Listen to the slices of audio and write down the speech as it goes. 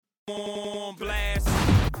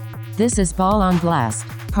This is Ball on Blast,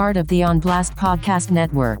 part of the On Blast Podcast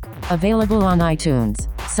Network, available on iTunes,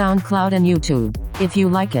 SoundCloud, and YouTube. If you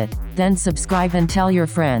like it, then subscribe and tell your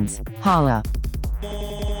friends. Holla.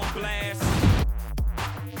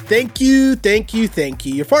 Thank you.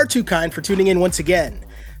 You're far too kind for tuning in once again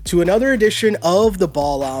to another edition of the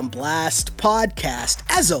Ball on Blast podcast.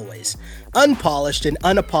 As always, unpolished and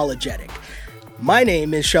unapologetic. My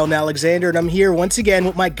name is Sheldon Alexander, and I'm here once again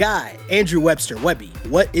with my guy, Andrew Webster. Webby,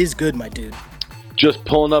 what is good, my dude? Just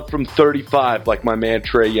pulling up from 35 like my man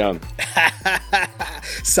Trae Young.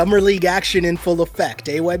 Summer League action in full effect,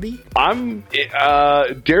 eh, Webby? I'm,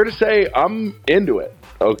 dare to say, I'm into it.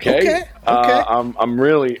 Okay. I'm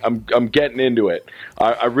getting into it.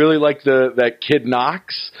 I really like that kid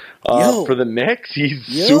Knox for the Knicks. He's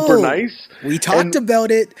super nice. We talked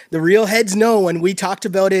about it. The real heads know when we talked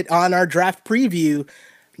about it on our draft preview.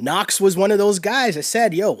 Knox was one of those guys. I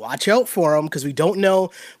said, watch out for him because we don't know.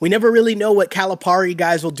 We never really know what Calipari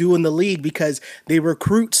guys will do in the league because they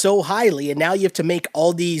recruit so highly. And now you have to make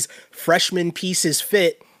all these freshman pieces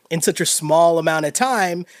fit in such a small amount of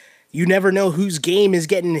time. You never know whose game is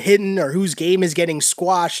getting hidden or whose game is getting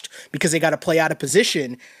squashed because they got to play out of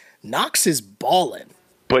position. Knox is balling.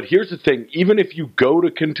 But here's the thing. Even if you go to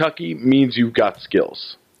Kentucky, means you've got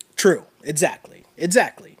skills. True. Exactly.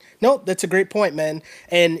 No, that's a great point, man.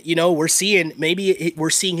 And, we're seeing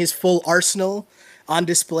his full arsenal on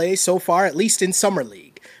display so far, at least in Summer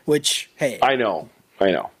League, which, hey. I know.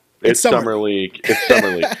 It's Summer League.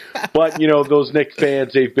 But, those Knicks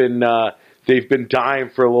fans, they've been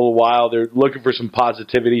dying for a little while. They're looking for some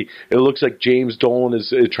positivity. It looks like James Dolan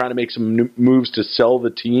is trying to make some moves to sell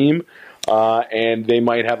the team, and they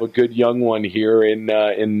might have a good young one here in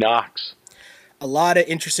Knox. A lot of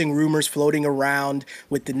interesting rumors floating around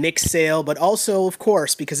with the Knicks sale, but also, of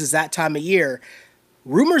course, because it's that time of year,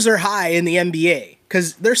 rumors are high in the NBA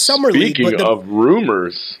because there's Summer League. Speaking of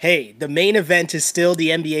rumors, hey, the main event is still the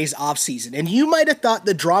NBA's offseason. And you might have thought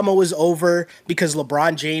the drama was over because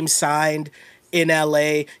LeBron James signed in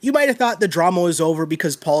LA. You might have thought the drama was over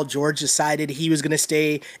because Paul George decided he was going to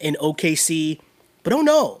stay in OKC. But oh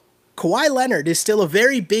no, Kawhi Leonard is still a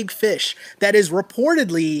very big fish that is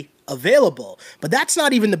reportedly available. But that's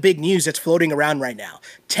not even the big news that's floating around right now.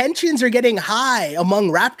 Tensions are getting high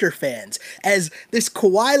among Raptor fans as this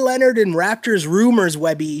Kawhi Leonard and Raptors rumors,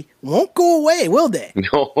 Webby, won't go away, will they?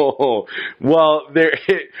 No. Well,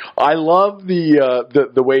 I love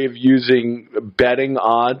the way of using betting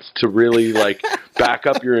odds to really back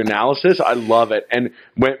up your analysis. I love it. And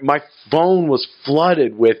when my phone was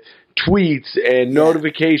flooded with tweets and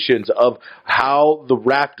notifications of how the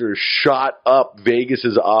Raptors shot up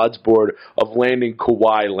Vegas's odds board of landing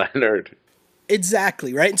Kawhi Leonard.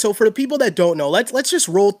 Exactly, right? And so for the people that don't know, let's just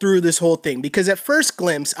roll through this whole thing because at first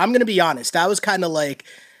glimpse, I'm going to be honest, I was kind of like,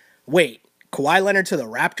 wait, Kawhi Leonard to the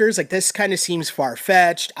Raptors? This kind of seems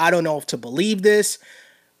far-fetched. I don't know if to believe this.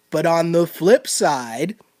 But on the flip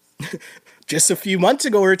side, just a few months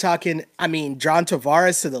ago, we were talking, John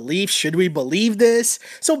Tavares to the Leafs. Should we believe this?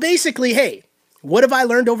 So basically, hey, what have I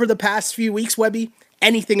learned over the past few weeks, Webby?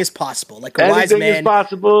 Anything is possible. Like a wise man. Anything is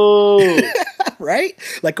possible. Right?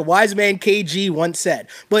 Like a wise man KG once said.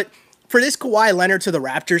 But for this Kawhi Leonard to the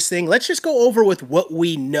Raptors thing, let's just go over with what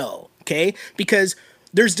we know, okay? Because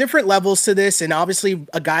there's different levels to this, and obviously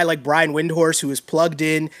a guy like Brian Windhorst, who is plugged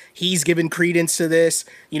in, he's given credence to this.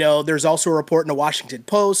 There's also a report in the Washington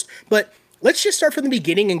Post. But let's just start from the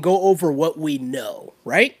beginning and go over what we know,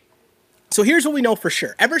 right? So here's what we know for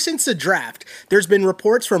sure. Ever since the draft, there's been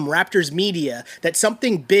reports from Raptors media that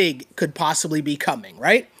something big could possibly be coming,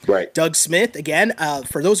 right? Right. Doug Smith, again,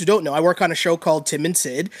 for those who don't know, I work on a show called Tim and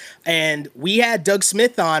Sid, and we had Doug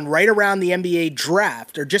Smith on right around the NBA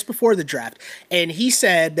draft, or just before the draft, and he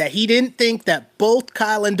said that he didn't think that both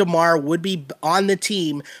Kyle and DeMar would be on the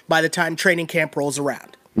team by the time training camp rolls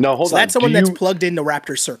around. No, hold on. So that's someone that's plugged into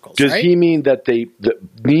Raptor circles, Does right? he mean that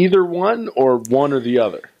neither one or one or the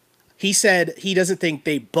other? He said he doesn't think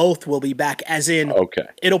they both will be back, as in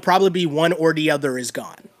it'll probably be one or the other is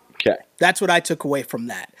gone. Okay. That's what I took away from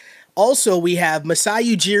that. Also, we have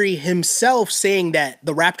Masai Ujiri himself saying that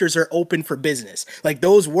the Raptors are open for business.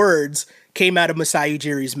 Those words came out of Masai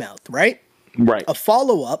Ujiri's mouth, right? Right. A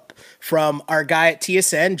follow-up from our guy at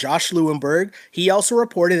TSN, Josh Lewenberg, he also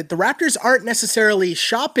reported that the Raptors aren't necessarily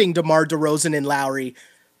shopping DeMar DeRozan and Lowry,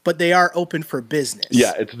 but they are open for business.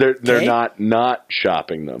 Yeah, they're Okay? not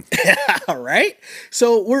shopping them. All right.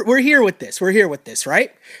 So we're here with this. We're here with this,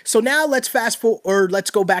 right? So now let's fast forward, or let's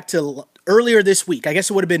go back to earlier this week. I guess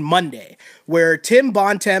it would have been Monday, where Tim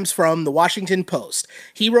Bontemps from the Washington Post,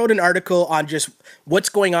 he wrote an article on just what's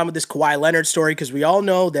going on with this Kawhi Leonard story, because we all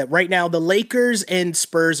know that right now the Lakers and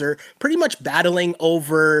Spurs are pretty much battling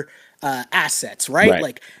over assets, right?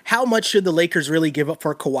 Like, how much should the Lakers really give up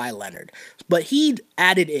for Kawhi Leonard? But he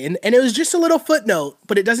added in, and it was just a little footnote,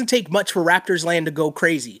 but it doesn't take much for Raptors land to go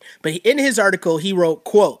crazy. But in his article, he wrote,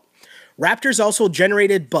 quote, Raptors also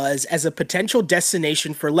generated buzz as a potential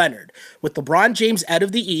destination for Leonard. With LeBron James out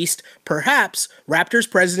of the East, perhaps Raptors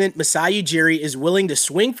president Masai Ujiri is willing to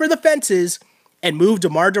swing for the fences and move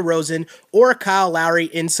DeMar DeRozan or Kyle Lowry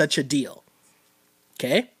in such a deal.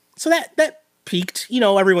 Okay? So that piqued,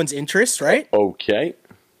 everyone's interest, right?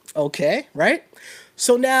 Okay, right?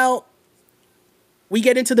 So now we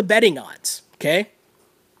get into the betting odds, okay?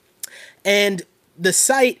 And the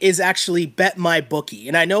site is actually Bet My Bookie.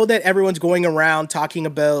 And I know that everyone's going around talking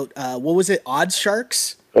about, what was it, Odds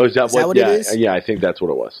Sharks? Oh, is that what it is? Yeah, I think that's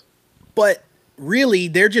what it was. But really,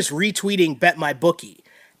 they're just retweeting Bet My Bookie.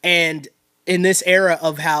 And in this era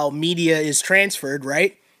of how media is transferred,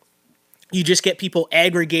 right? You just get people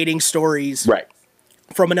aggregating stories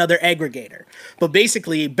from another aggregator. But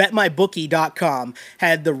basically, BetMyBookie.com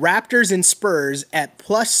had the Raptors and Spurs at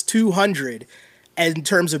plus 200 in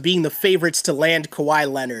terms of being the favorites to land Kawhi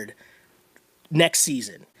Leonard next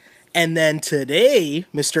season. And then today,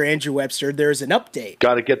 Mr. Andrew Webster, there's an update.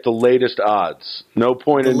 Got to get the latest odds. No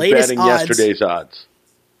point in betting yesterday's odds.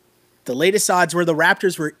 The latest odds were the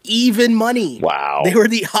Raptors were even money. Wow. They were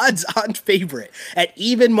the odds-on favorite at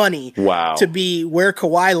even money to be where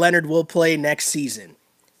Kawhi Leonard will play next season.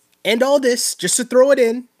 And all this, just to throw it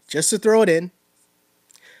in,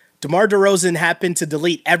 DeMar DeRozan happened to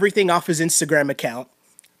delete everything off his Instagram account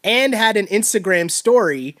and had an Instagram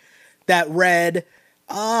story that read,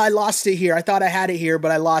 I lost it here. I thought I had it here,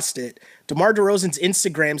 but I lost it. DeMar DeRozan's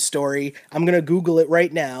Instagram story, I'm going to Google it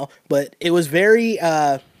right now, but it was very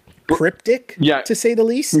cryptic, to say the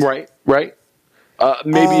least. Right.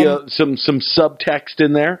 Maybe some subtext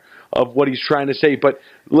in there of what he's trying to say. But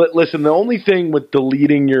listen, the only thing with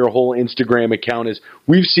deleting your whole Instagram account is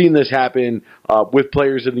we've seen this happen with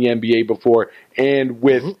players in the NBA before and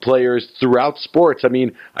with players throughout sports. I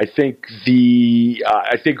mean, I think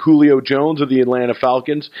Julio Jones of the Atlanta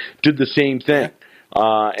Falcons did the same thing.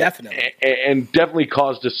 Definitely. And definitely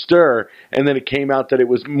caused a stir. And then it came out that it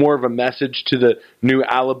was more of a message to the new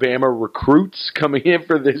Alabama recruits coming in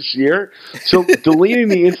for this year. So deleting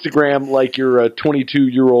the Instagram like you're a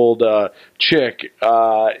 22-year-old chick,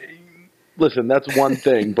 listen, that's one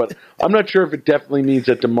thing. But I'm not sure if it definitely means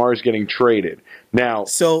that DeMar's getting traded. Now,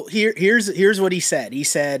 so here's what he said. He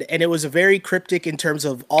said, and it was a very cryptic in terms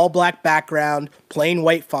of all black background, plain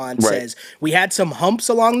white font, says, we had some humps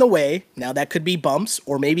along the way. Now that could be bumps,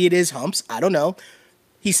 or maybe it is humps. I don't know.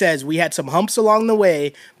 He says, we had some humps along the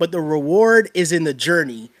way, but the reward is in the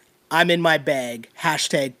journey. I'm in my bag.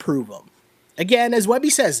 # prove 'em. Again, as Webby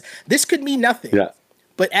says, this could mean nothing. Yeah.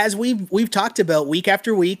 But as we've talked about week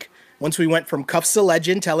after week, once we went from Cuffs to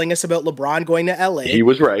Legend telling us about LeBron going to LA. He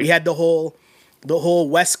was right. We had the whole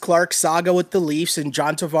Wes Clark saga with the Leafs and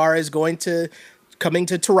John Tavares coming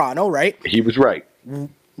to Toronto, right? He was right.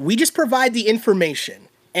 We just provide the information.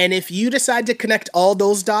 And if you decide to connect all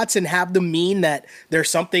those dots and have them mean that there's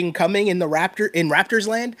something coming in Raptors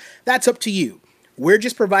land, that's up to you. We're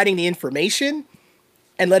just providing the information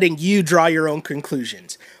and letting you draw your own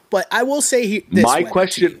conclusions. But I will say this. My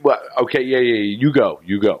question, okay, yeah, you go.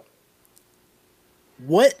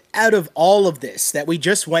 What out of all of this that we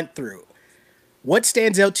just went through, what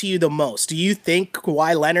stands out to you the most? Do you think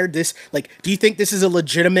Kawhi Leonard, do you think this is a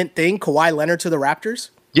legitimate thing, Kawhi Leonard to the Raptors?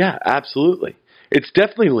 Yeah, absolutely. It's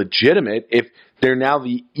definitely legitimate if they're now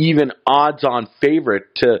the even odds-on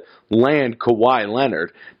favorite to land Kawhi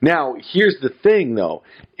Leonard. Now, here's the thing, though.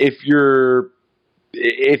 If you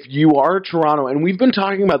are Toronto, and we've been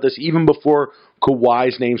talking about this even before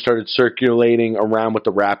Kawhi's name started circulating around with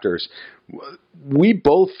the Raptors, we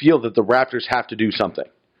both feel that the Raptors have to do something.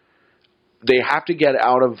 They have to get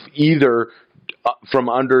out of either from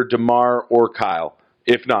under DeMar or Kyle,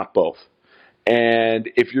 if not both. And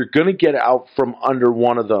if you're going to get out from under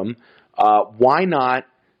one of them, why not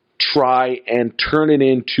try and turn it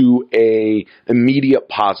into a immediate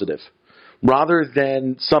positive? Rather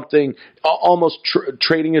than something almost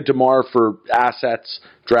trading a DeMar for assets,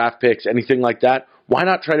 draft picks, anything like that, why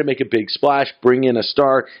not try to make a big splash, bring in a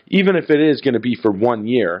star, even if it is going to be for 1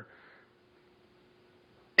 year,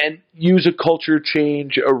 and use a culture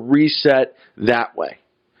change, a reset that way?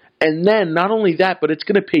 And then not only that, but it's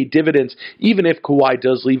going to pay dividends even if Kawhi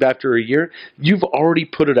does leave after a year. You've already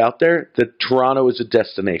put it out there that Toronto is a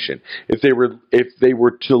destination. If they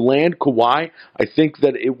were to land Kawhi, I think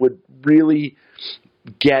that it would really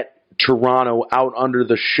get Toronto out under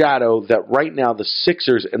the shadow that right now the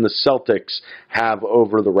Sixers and the Celtics have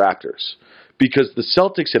over the Raptors. Because the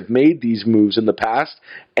Celtics have made these moves in the past,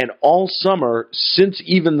 and all summer, since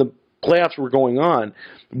even the playoffs were going on,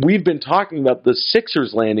 we've been talking about the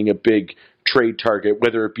Sixers landing a big trade target,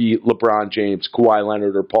 whether it be LeBron James, Kawhi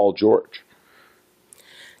Leonard, or Paul George.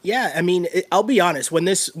 Yeah, I mean, I'll be honest. When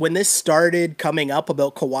this started coming up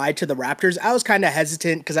about Kawhi to the Raptors, I was kind of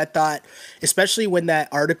hesitant because I thought, especially when that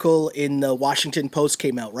article in the Washington Post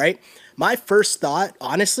came out, right? My first thought,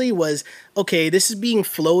 honestly, was, okay, this is being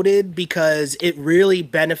floated because it really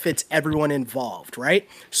benefits everyone involved, right?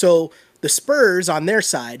 So the Spurs, on their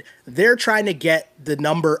side, they're trying to get the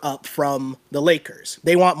number up from the Lakers.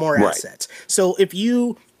 They want more assets. So if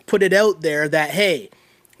you put it out there that, hey,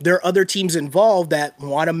 there are other teams involved that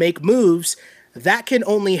want to make moves, that can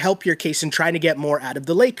only help your case in trying to get more out of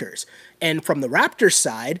the Lakers. And from the Raptors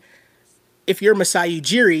side, if you're Masai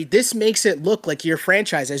Ujiri, this makes it look like your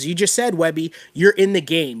franchise. As you just said, Webby, you're in the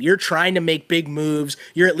game. You're trying to make big moves.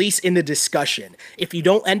 You're at least in the discussion. If you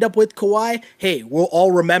don't end up with Kawhi, hey, we'll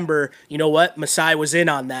all remember, you know what? Masai was in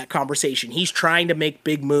on that conversation. He's trying to make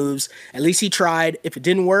big moves. At least he tried. If it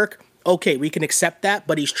didn't work, okay, we can accept that,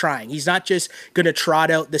 but he's trying. He's not just going to trot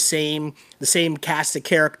out the same cast of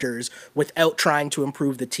characters without trying to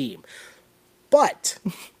improve the team. But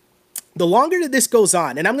the longer that this goes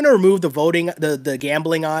on, and I'm going to remove the voting, the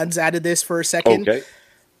gambling odds out of this for a second. Okay.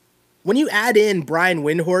 When you add in Brian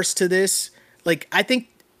Windhorst to this, like, I think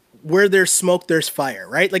where there's smoke, there's fire,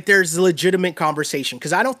 right? Like, there's a legitimate conversation,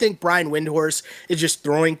 because I don't think Brian Windhorst is just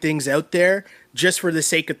throwing things out there just for the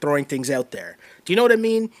sake of throwing things out there. Do you know what I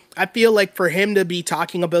mean? I feel like for him to be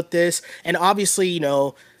talking about this, and obviously, you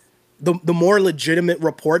know, the more legitimate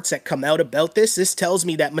reports that come out about this tells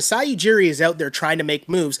me that Masai Ujiri is out there trying to make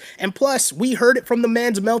moves. And plus, we heard it from the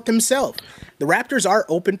man's mouth himself. The Raptors are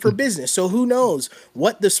open for business. So who knows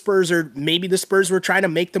what the Spurs are, maybe the Spurs were trying to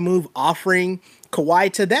make the move offering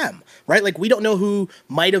Kawhi to them, right? Like, we don't know who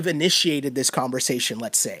might have initiated this conversation,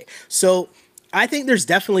 let's say. So I think there's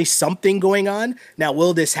definitely something going on. Now,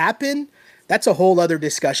 will this happen? That's a whole other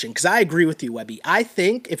discussion, because I agree with you, Webby. I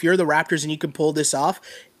think if you're the Raptors and you can pull this off,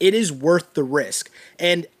 it is worth the risk.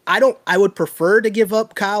 And I would prefer to give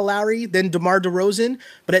up Kyle Lowry than DeMar DeRozan,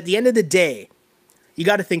 but at the end of the day, you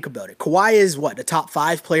got to think about it. Kawhi is what, a top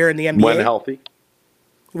 5 player in the NBA? When healthy.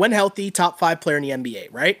 When healthy, top 5 player in the NBA,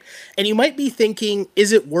 right? And you might be thinking,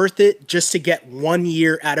 is it worth it just to get 1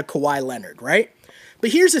 year out of Kawhi Leonard, right? But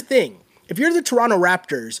here's the thing. If you're the Toronto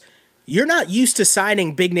Raptors, you're not used to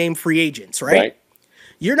signing big-name free agents, right?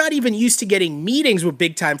 You're not even used to getting meetings with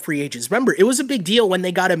big-time free agents. Remember, it was a big deal when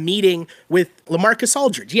they got a meeting with LaMarcus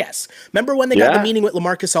Aldridge. Yes. Remember when they got the meeting with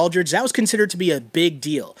LaMarcus Aldridge? That was considered to be a big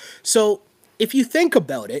deal. So if you think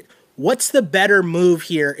about it, what's the better move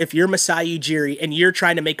here if you're Masai Ujiri and you're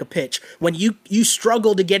trying to make a pitch when you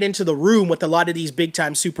struggle to get into the room with a lot of these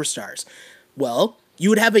big-time superstars? Well, you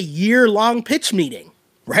would have a year-long pitch meeting,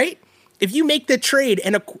 right? If you make the trade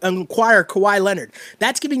and acquire Kawhi Leonard,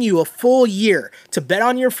 that's giving you a full year to bet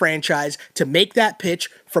on your franchise, to make that pitch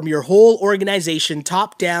from your whole organization,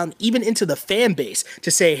 top down, even into the fan base,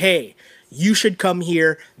 to say, hey, you should come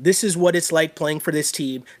here. This is what it's like playing for this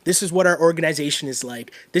team. This is what our organization is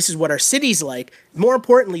like. This is what our city's like. More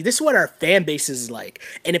importantly, this is what our fan base is like.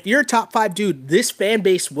 And if you're a top 5 dude, this fan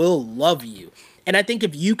base will love you. And I think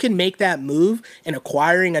if you can make that move in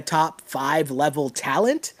acquiring a top 5 level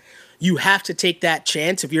talent, you have to take that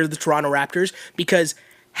chance if you're the Toronto Raptors, because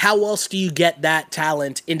how else do you get that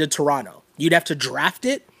talent into Toronto? You'd have to draft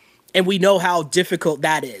it, and we know how difficult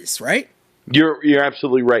that is, right? You're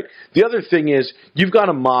absolutely right. The other thing is, you've got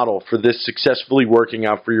a model for this successfully working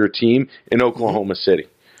out for your team in Oklahoma City.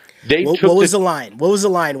 What was the line? What was the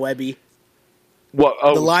line, Webby? What?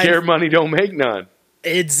 Oh, the line, scare money don't make none.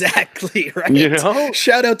 Exactly, right? You know?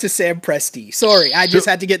 Shout out to Sam Presti. Sorry, I just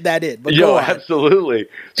had to get that in. But go on. Absolutely.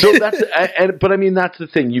 So that's, but I mean, that's the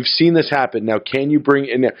thing. You've seen this happen. Now, can you bring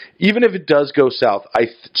in, even if it does go south, I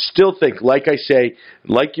still think, like I say,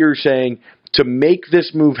 like you're saying, to make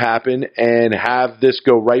this move happen and have this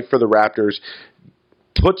go right for the Raptors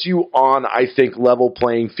puts you on, I think, level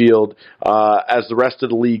playing field as the rest of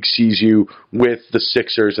the league sees you with the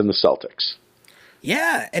Sixers and the Celtics.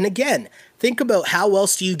 Yeah, and again, think about how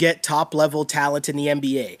else do you get top-level talent in the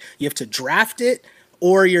NBA? You have to draft it,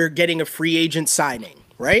 or you're getting a free agent signing,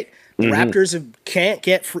 right? The Raptors can't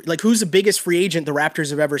get free, like, who's the biggest free agent the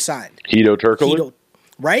Raptors have ever signed? Hedo Turkoglu.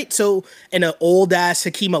 right? So, and an old ass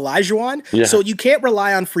Hakeem Olajuwon. Yeah. So you can't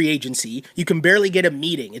rely on free agency. You can barely get a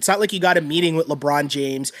meeting. It's not like you got a meeting with LeBron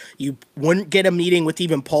James. You wouldn't get a meeting with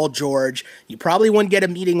even Paul George. You probably wouldn't get a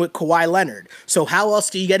meeting with Kawhi Leonard. So how else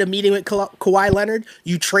do you get a meeting with Kawhi Leonard?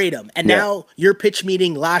 You trade him. And now your pitch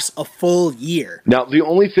meeting lasts a full year. Now, the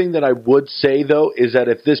only thing that I would say, though, is that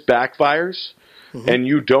if this backfires and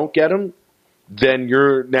you don't get him, then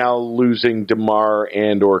you're now losing DeMar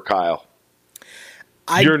and or Kyle.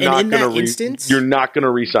 You're not going to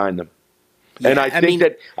re-sign them. Yeah, and I think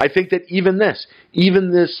that even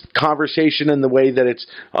this conversation and the way that it's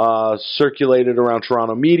circulated around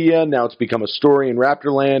Toronto media, now it's become a story in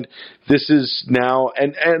Raptorland. This is now,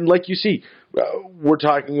 and like you see, we're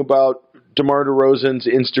talking about DeMar DeRozan's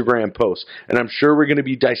Instagram posts, and I'm sure we're going to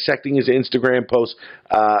be dissecting his Instagram posts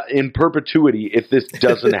in perpetuity if this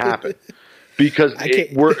doesn't happen. Because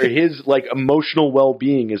his emotional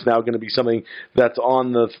well-being is now going to be something that's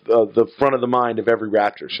on the front of the mind of every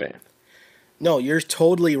Raptors fan. No, you're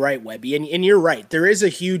totally right, Webby, and you're right. There is a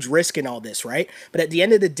huge risk in all this, right? But at the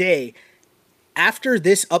end of the day, after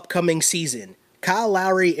this upcoming season, Kyle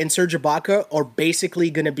Lowry and Serge Ibaka are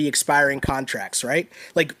basically going to be expiring contracts, right?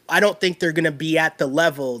 Like, I don't think they're going to be at the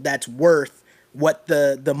level that's worth what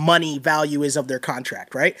the money value is of their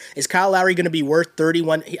contract, right? Is Kyle Lowry going to be worth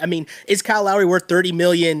 31? I mean, is Kyle Lowry worth $30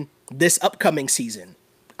 million this upcoming season?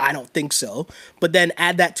 I don't think so. But then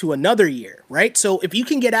add that to another year, right? So if you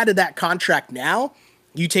can get out of that contract now,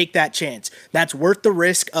 you take that chance. That's worth the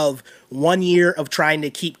risk of 1 year of trying to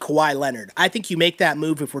keep Kawhi Leonard. I think you make that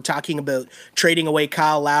move if we're talking about trading away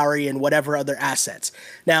Kyle Lowry and whatever other assets.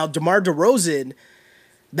 Now, DeMar DeRozan,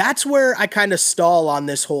 that's where I kind of stall on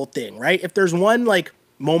this whole thing, right? If there's one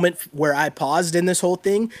moment where I paused in this whole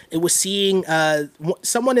thing, it was seeing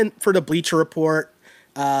someone for the Bleacher Report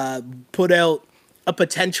put out a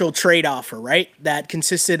potential trade offer, right? That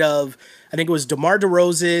consisted of, I think it was DeMar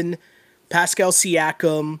DeRozan, Pascal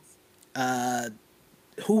Siakam,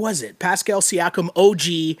 who was it? Pascal Siakam,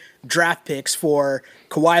 OG draft picks for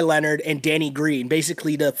Kawhi Leonard and Danny Green,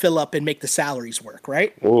 basically to fill up and make the salaries work,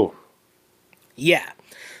 right? Oh, yeah.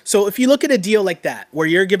 So if you look at a deal like that, where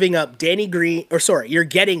you're giving up you're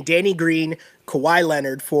getting Danny Green, Kawhi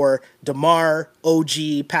Leonard for DeMar,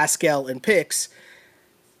 OG, Pascal, and picks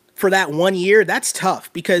for that 1 year, that's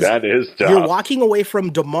tough because that is tough. You're walking away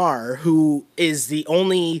from DeMar, who is the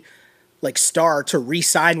only star to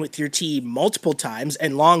re-sign with your team multiple times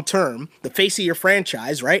and long term, the face of your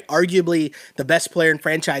franchise, right? Arguably the best player in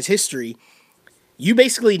franchise history. You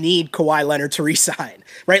basically need Kawhi Leonard to re-sign,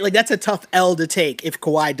 right? That's a tough L to take if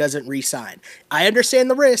Kawhi doesn't re-sign. I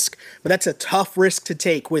understand the risk, but that's a tough risk to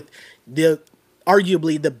take with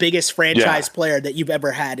arguably the biggest franchise player that you've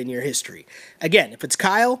ever had in your history. Again, if it's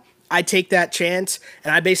Kyle, I take that chance,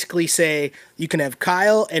 and I basically say you can have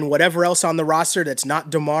Kyle and whatever else on the roster that's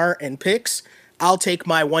not DeMar and picks. I'll take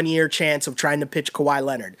my 1 year chance of trying to pitch Kawhi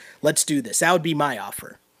Leonard. Let's do this. That would be my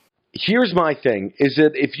offer. Here's my thing, is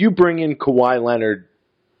that if you bring in Kawhi Leonard,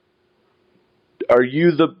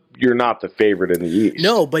 you're not the favorite in the East.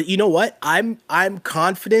 No, but you know what? I'm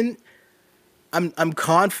confident. I'm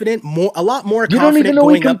confident, a lot more confident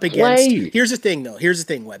going up against. Here's the thing, though. Here's the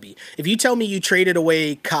thing, Webby. If you tell me you traded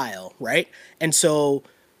away Kyle, right? And so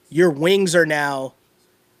your wings are now,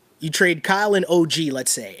 you trade Kyle and OG,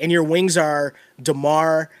 let's say, and your wings are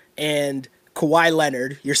DeMar and Kawhi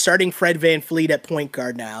Leonard. You're starting Fred VanVleet at point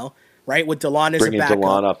guard now, right? With DeLon as a backup. Bringing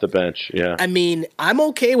DeLon off the bench, yeah. I mean, I'm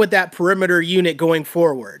okay with that perimeter unit going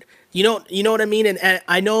forward. You know what I mean? And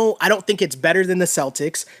I don't think it's better than the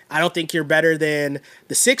Celtics. I don't think you're better than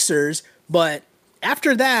the Sixers. But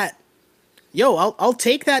after that, I'll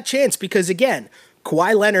take that chance because, again,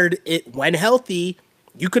 Kawhi Leonard, when healthy,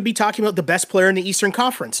 you could be talking about the best player in the Eastern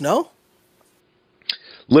Conference, no?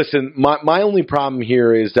 Listen, my only problem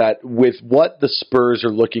here is that with what the Spurs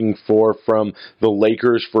are looking for from the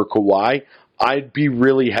Lakers for Kawhi, I'd be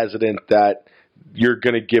really hesitant that you're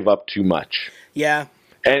going to give up too much. Yeah.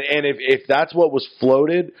 And if that's what was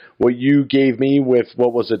floated, what you gave me with,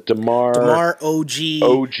 what was it, DeMar, OG,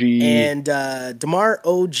 and DeMar,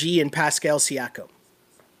 OG, and Pascal Siakam.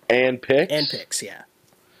 And picks, yeah.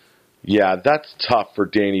 Yeah, that's tough for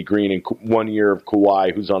Danny Green and 1 year of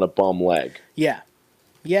Kawhi, who's on a bum leg. Yeah.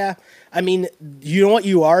 Yeah. I mean, you know what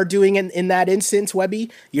you are doing in that instance,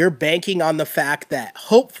 Webby? You're banking on the fact that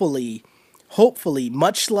hopefully,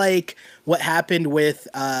 much like what happened with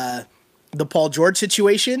the Paul George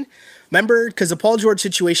situation, remember, because the Paul George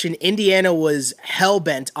situation, Indiana was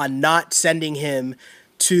hell-bent on not sending him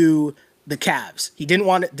to the Cavs. They didn't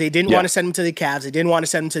want to send him to the Cavs. They didn't want to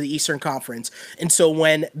send him to the Eastern Conference. And so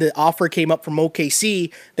when the offer came up from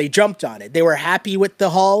OKC, they jumped on it. They were happy with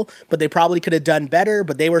the haul, but they probably could have done better,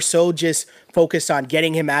 but they were so just focused on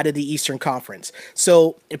getting him out of the Eastern Conference.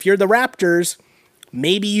 So if you're the Raptors,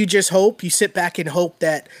 maybe you just sit back and hope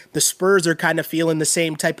that the Spurs are kind of feeling the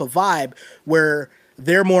same type of vibe where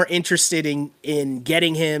they're more interested in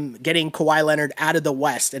getting Kawhi Leonard out of the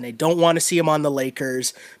West, and they don't want to see him on the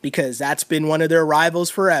Lakers because that's been one of their rivals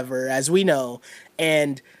forever, as we know.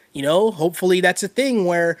 And, hopefully that's a thing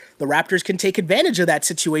where the Raptors can take advantage of that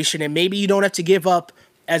situation, and maybe you don't have to give up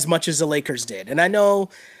as much as the Lakers did. And I know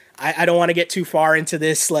I don't want to get too far into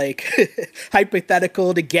this,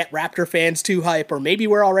 hypothetical to get Raptor fans too hype, or maybe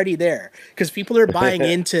we're already there because people are buying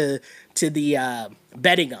into the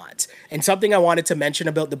betting odds. And something I wanted to mention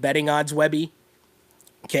about the betting odds, Webby,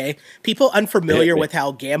 okay? People unfamiliar with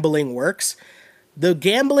how gambling works, the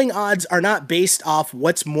gambling odds are not based off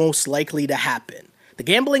what's most likely to happen. The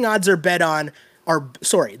gambling odds are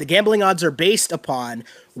the gambling odds are based upon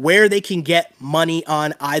where they can get money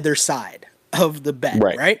on either side of the bet,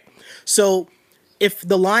 right? So if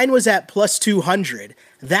the line was at plus 200,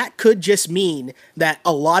 that could just mean that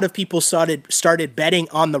a lot of people started betting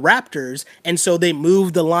on the Raptors, and so they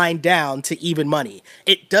moved the line down to even money.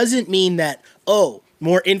 It doesn't mean that,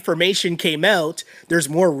 more information came out, there's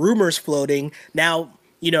more rumors floating. Now,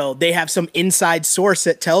 they have some inside source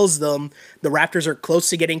that tells them the Raptors are close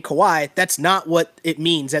to getting Kawhi. That's not what it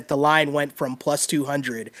means that the line went from plus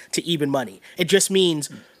 200 to even money. It just means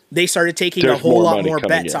they started taking a whole lot more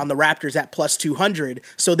bets on the Raptors at plus 200,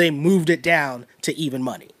 so they moved it down to even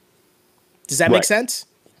money. Does that make sense?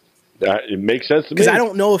 It makes sense to me. Because I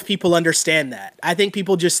don't know if people understand that. I think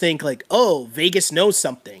people just think Vegas knows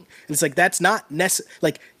something. And it's that's not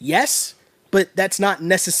yes, but that's not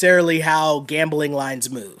necessarily how gambling lines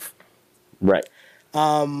move. Right.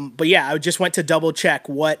 But yeah, I just went to double check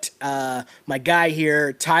what my guy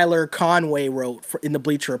here, Tyler Conway, wrote in the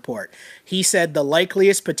Bleacher Report. He said the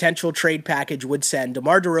likeliest potential trade package would send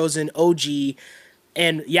DeMar DeRozan, OG,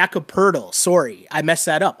 and Jakob Poeltl. Sorry, I messed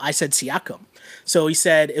that up. I said Siakam. So he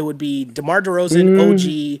said it would be DeMar DeRozan,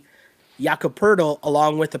 OG, Jakob Poeltl,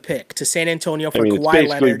 along with a pick to San Antonio for Kawhi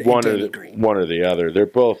Leonard and Danny Green. One or the other. They're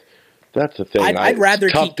both. That's the thing. I'd rather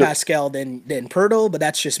keep Pascal than Poeltl, but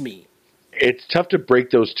that's just me. It's tough to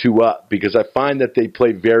break those two up because I find that they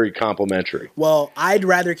play very complementary. Well, I'd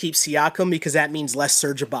rather keep Siakam because that means less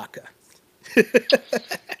Serge Ibaka.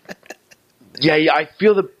 Yeah, I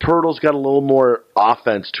feel that Poeltl's got a little more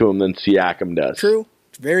offense to him than Siakam does. True.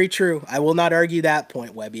 Very true. I will not argue that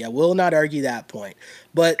point, Webby. I will not argue that point.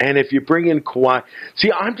 And if you bring in Kawhi,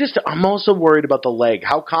 see, I'm also worried about the leg.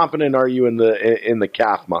 How confident are you in the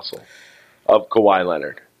calf muscle of Kawhi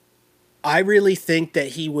Leonard? I really think that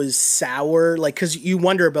he was sour, because you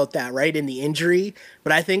wonder about that, right, in the injury.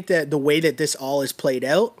 But I think that the way that this all is played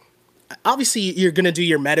out, obviously you're going to do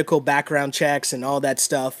your medical background checks and all that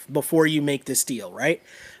stuff before you make this deal, right?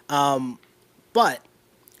 But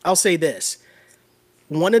I'll say this.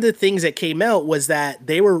 One of the things that came out was that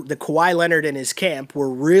the Kawhi Leonard and his camp were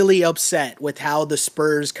really upset with how the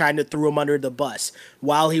Spurs kind of threw him under the bus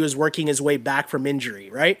while he was working his way back from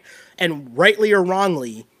injury, right? And rightly or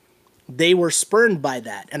wrongly, they were spurned by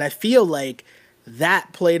that. And I feel like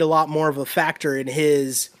that played a lot more of a factor in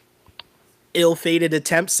his ill-fated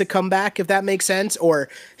attempts to come back, if that makes sense, or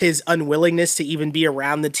his unwillingness to even be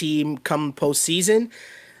around the team come postseason.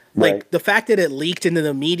 Right. The fact that it leaked into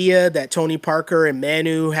the media that Tony Parker and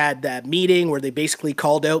Manu had that meeting where they basically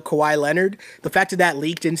called out Kawhi Leonard, the fact that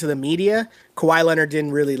leaked into the media, Kawhi Leonard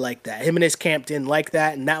didn't really like that. Him and his camp didn't like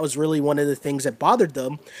that, and that was really one of the things that bothered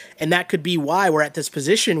them. And that could be why we're at this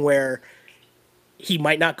position where he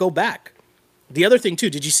might not go back. The other thing, too,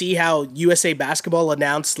 did you see how USA Basketball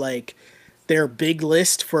announced, their big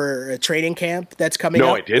list for a training camp that's coming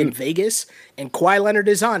up in Vegas? And Kawhi Leonard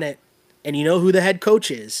is on it. And you know who the head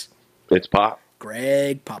coach is? It's Pop.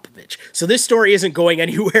 Greg Popovich. So this story isn't going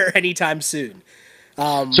anywhere anytime soon.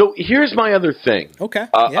 So here's my other thing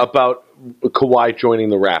about Kawhi joining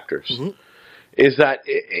the Raptors, is that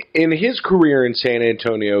in his career in San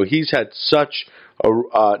Antonio, he's had such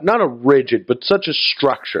a, not a rigid, but such a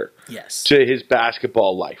structure to his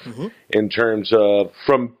basketball life in terms of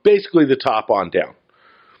from basically the top on down.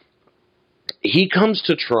 He comes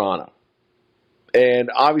to Toronto. And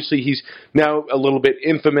obviously he's now a little bit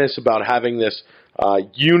infamous about having this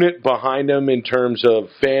unit behind him in terms of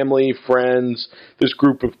family, friends, this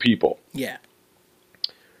group of people. Yeah.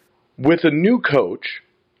 With a new coach,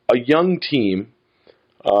 a young team,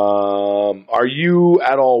 are you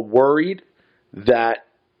at all worried that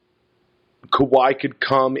Kawhi could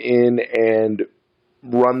come in and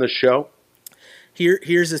run the show?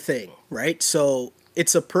 Here's the thing, right? So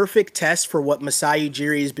it's a perfect test for what Masai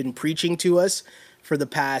Ujiri has been preaching to us for the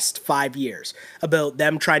past 5 years about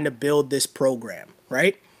them trying to build this program,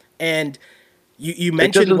 right? And you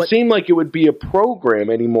mentioned it doesn't seem like it would be a program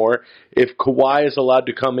anymore if Kawhi is allowed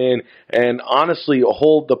to come in and honestly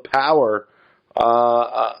hold the power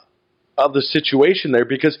of the situation there,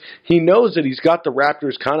 because he knows that he's got the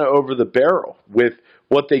Raptors kind of over the barrel with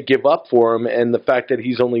what they give up for him and the fact that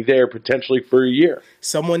he's only there potentially for a year.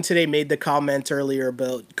 Someone today made the comment earlier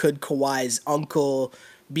about could Kawhi's uncle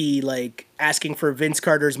be like asking for Vince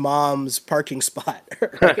Carter's mom's parking spot?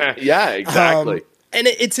 Right? Yeah, exactly. And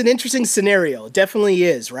it's an interesting scenario. It definitely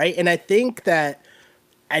is, right? And I think that,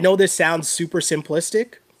 I know this sounds super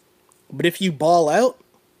simplistic, but if you ball out,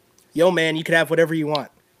 yo, man, you could have whatever you want.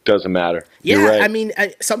 Doesn't matter. Yeah, You're right. I mean,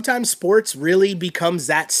 sometimes sports really becomes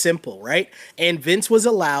that simple, right? And Vince was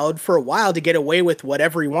allowed for a while to get away with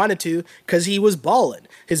whatever he wanted to because he was balling.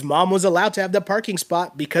 His mom was allowed to have the parking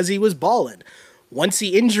spot because he was balling. Once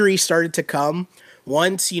the injury started to come,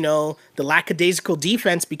 once, the lackadaisical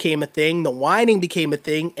defense became a thing, the whining became a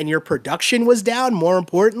thing, and your production was down, more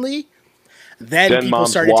importantly, then people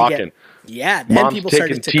Mom's started walking. to get... Yeah, then Mom's people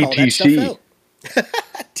started to taking call that stuff TTC. out.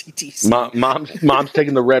 TTC. Mom's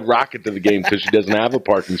taking the Red Rocket to the game because she doesn't have a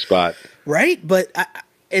parking spot. Right? But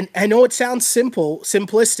I know it sounds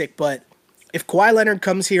simplistic, but if Kawhi Leonard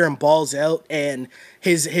comes here and balls out and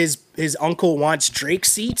his uncle wants Drake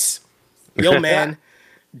seats, yo, man,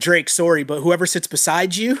 Drake, sorry, but whoever sits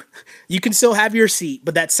beside you, you can still have your seat,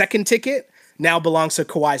 but that second ticket now belongs to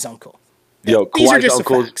Kawhi's uncle. Yo, These are Kawhi's just the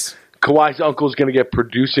uncle's facts. Kawhi's uncle's going to get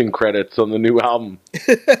producing credits on the new album.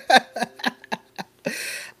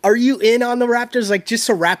 Are you in on the Raptors? Like, just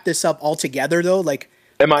to wrap this up altogether, though, like,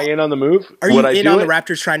 Am I in on the move? are you in on the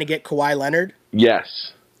Raptors trying to get Kawhi Leonard?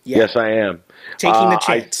 Yes. Yeah. Yes, I am. Taking the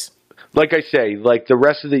chance. Like I say, like the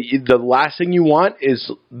rest of the last thing you want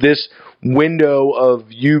is this window of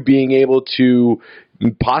you being able to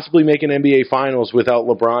possibly make an NBA Finals without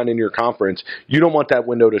LeBron in your conference. You don't want that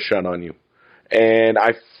window to shut on you. And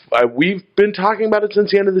we've been talking about it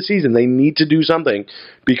since the end of the season. They need to do something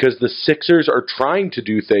because the Sixers are trying to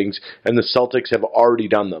do things, and the Celtics have already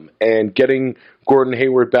done them. And getting Gordon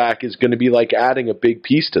Hayward back is going to be like adding a big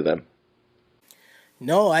piece to them.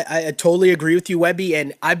 No, I totally agree with you, Webby,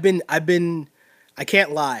 and I've been I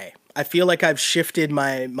can't lie. I feel like I've shifted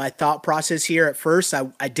my thought process here. At first,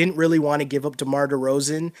 I didn't really want to give up DeMar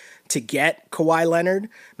DeRozan to get Kawhi Leonard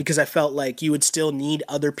because I felt like you would still need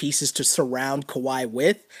other pieces to surround Kawhi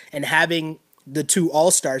with, and having the two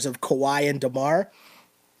all-stars of Kawhi and DeMar,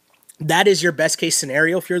 that is your best case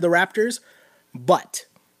scenario if you're the Raptors. But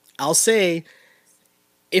I'll say,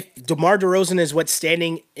 if DeMar DeRozan is what's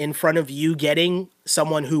standing in front of you getting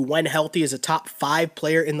someone who, when healthy, is a top 5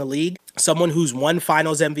 player in the league, someone who's won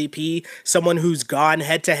Finals MVP, someone who's gone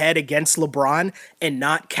head-to-head against LeBron and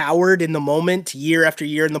not cowered in the moment year after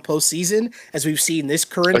year in the postseason, as we've seen this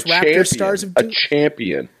current Raptors stars have done. A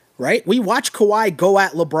champion. Right? We watch Kawhi go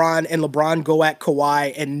at LeBron and LeBron go at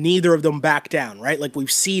Kawhi, and neither of them back down, right? Like,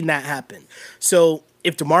 we've seen that happen. So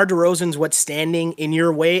if DeMar DeRozan's what's standing in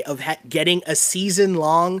your way of getting a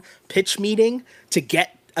season-long pitch meeting to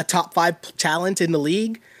get a top 5 talent in the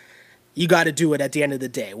league, you got to do it at the end of the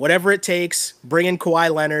day. Whatever it takes, bring in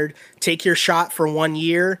Kawhi Leonard, take your shot for 1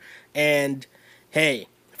 year, and, hey,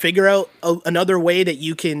 figure out another way that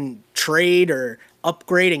you can trade or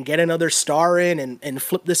upgrade and get another star in and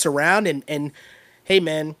flip this around. And hey,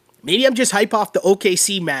 man, maybe I'm just hype off the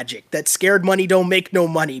OKC magic that scared money don't make no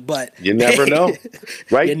money, but You never know,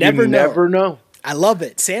 right? You never know. I love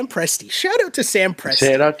it. Sam Presti. Shout out to Sam Presti.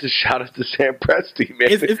 Shout out to Sam Presti, man.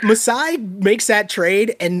 If Masai makes that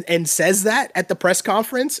trade and says that at the press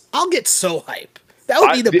conference, I'll get so hype. That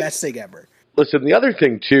would be the best thing ever. Listen, the other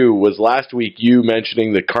thing, too, was last week you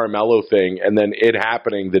mentioning the Carmelo thing and then it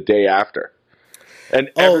happening the day after. And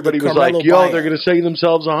everybody was like, yo, they're going to save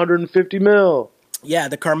themselves $150 million. Yeah,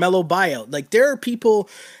 the Carmelo buyout. Like, there are people,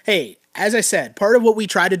 hey, as I said, part of what we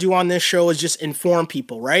try to do on this show is just inform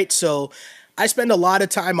people, right? So I spend a lot of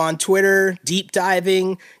time on Twitter, deep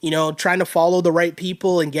diving, trying to follow the right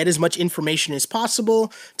people and get as much information as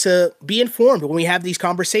possible to be informed when we have these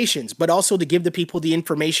conversations, but also to give the people the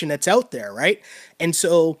information that's out there, right? And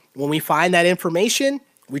so when we find that information,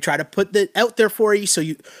 we try to put that out there for you so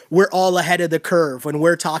we're all ahead of the curve when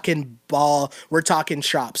we're talking ball, we're talking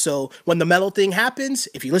shop. So when the Melo thing happens,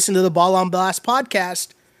 if you listen to the Ball on Blast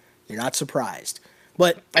podcast, you're not surprised.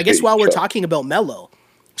 But I guess while we're talking about Melo,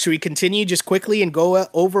 should we continue just quickly and go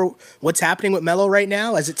over what's happening with Melo right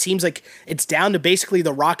now, as it seems like it's down to basically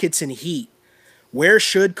the Rockets and Heat Where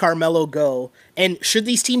should Carmelo go? And should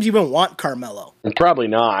these teams even want Carmelo? Probably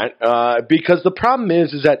not, because the problem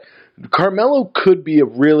is that Carmelo could be a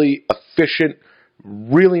really efficient,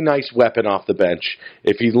 really nice weapon off the bench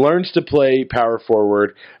if he learns to play power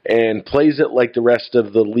forward and plays it like the rest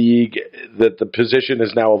of the league that the position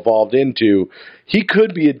has now evolved into. He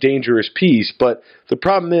could be a dangerous piece, but the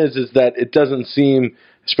problem is that it doesn't seem,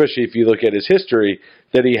 especially if you look at his history,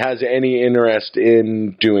 that he has any interest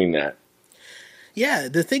in doing that. Yeah,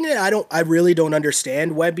 the thing that I really don't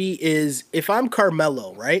understand, Webby, is if I'm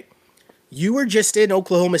Carmelo, right? You were just in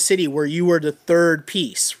Oklahoma City where you were the third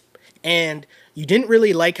piece, and you didn't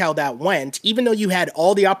really like how that went, even though you had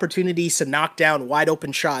all the opportunities to knock down wide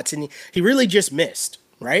open shots, and he really just missed,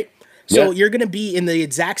 right? So you're going to be in the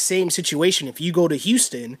exact same situation if you go to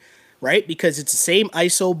Houston, right? Because it's the same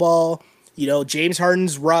ISO ball, James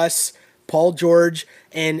Harden's Russ, Paul George,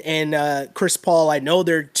 and Chris Paul. I know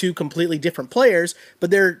they're two completely different players, but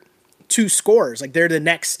they're two scorers. Like, they're the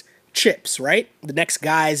next chips, right? The next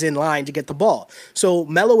guys in line to get the ball. So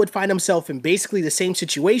Melo would find himself in basically the same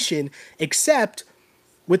situation, except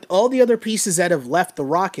with all the other pieces that have left the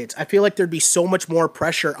Rockets, I feel like there'd be so much more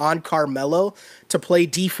pressure on Carmelo to play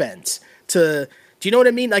defense, do you know what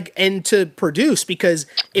I mean? Like, and to produce, because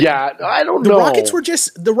I don't know.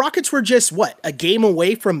 The Rockets were just what, a game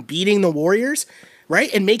away from beating the Warriors,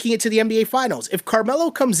 right? And making it to the NBA Finals. If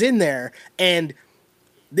Carmelo comes in there and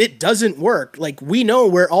it doesn't work, like, we know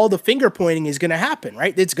where all the finger pointing is going to happen,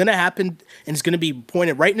 right? It's going to happen, and it's going to be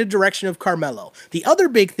pointed right in the direction of Carmelo. The other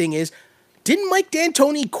big thing is, didn't Mike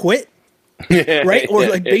D'Antoni quit, right? Or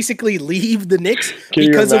like basically leave the Knicks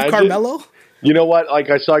because of Carmelo? You know what?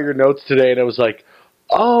 Like, I saw your notes today, and I was like,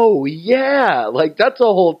 oh, yeah. Like, that's a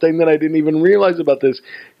whole thing that I didn't even realize about this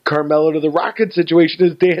Carmelo to the Rockets situation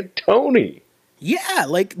is D'Antoni. Yeah,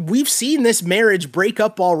 like, we've seen this marriage break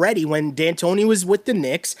up already when D'Antoni was with the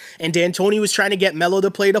Knicks, and D'Antoni was trying to get Melo to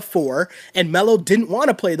play the 4, and Melo didn't want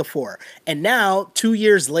to play the 4. And now, 2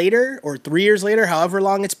 years later, or 3 years later, however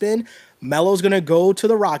long it's been, Melo's going to go to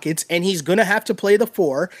the Rockets, and he's going to have to play the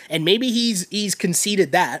 4, and maybe he's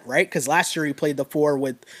conceded that, right? Because last year he played the 4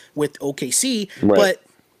 with OKC, right. But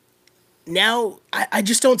now I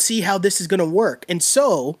just don't see how this is going to work. And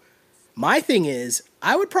so, my thing is,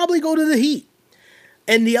 I would probably go to the Heat.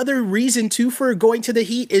 And the other reason, too, for going to the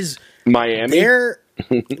Heat is Miami.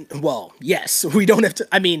 Well, yes, we don't have to.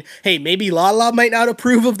 I mean, hey, maybe Lala might not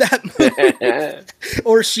approve of that move.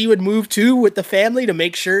 Or she would move, too, with the family to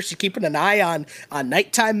make sure she's keeping an eye on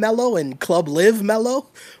nighttime Melo and Club Live Melo.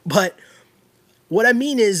 But what I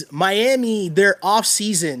mean is, Miami, they're off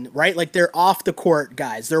season, right? Like, they're off the court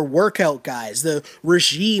guys. They're workout guys. The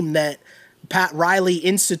regime that Pat Riley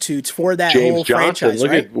institutes for that whole franchise.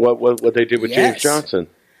 Look at what they did with James Johnson.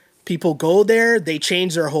 People go there, they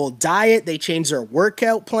change their whole diet, they change their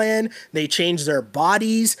workout plan, they change their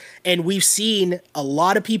bodies, and we've seen a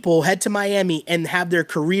lot of people head to Miami and have their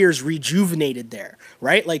careers rejuvenated there,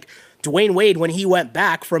 right? Like Dwayne Wade, when he went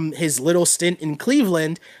back from his little stint in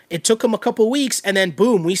Cleveland, it took him a couple weeks, and then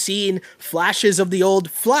boom, we seen flashes of the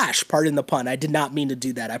old Flash, pardon the pun. I did not mean to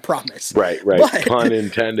do that, I promise. Right, but, pun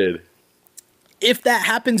intended. If that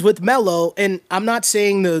happens with Melo, and I'm not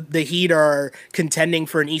saying the Heat are contending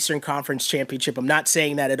for an Eastern Conference championship. I'm not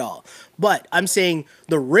saying that at all. But I'm saying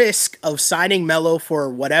the risk of signing Melo for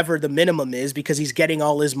whatever the minimum is because he's getting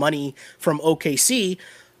all his money from OKC,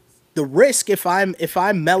 the risk if I'm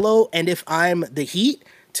Melo and if I'm the Heat,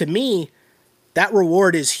 to me, that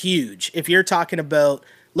reward is huge. If you're talking about,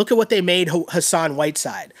 look at what they made Hassan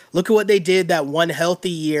Whiteside. Look at what they did that one healthy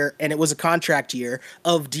year, and it was a contract year,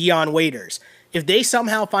 of Dion Waiters. If they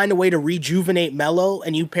somehow find a way to rejuvenate Melo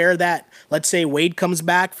and you pair that, let's say Wade comes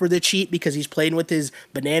back for the cheat because he's playing with his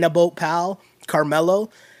banana boat pal, Carmelo,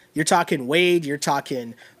 you're talking Wade, you're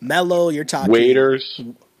talking Melo, you're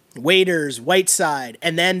talking Waiters, Whiteside,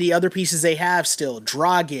 and then the other pieces they have still,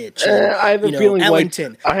 Dragic, I have a feeling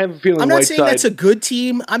Ellington. I'm not saying that's a good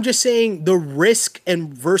team. I'm just saying the risk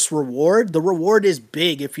and versus reward. The reward is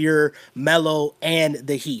big if you're Melo and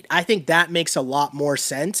the Heat. I think that makes a lot more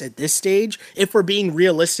sense at this stage if we're being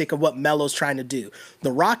realistic of what Melo's trying to do.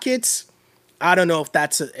 The Rockets, I don't know if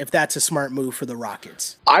that's a smart move for the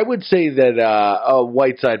Rockets. I would say that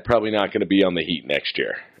Whiteside probably not going to be on the Heat next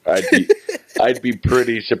year. I'd be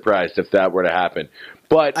pretty surprised if that were to happen.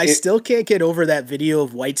 But I still can't get over that video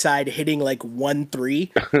of Whiteside hitting like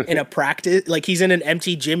 1-3 in a practice. Like he's in an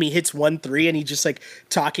empty gym, he hits 1-3 and he's just like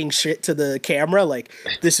talking shit to the camera. Like,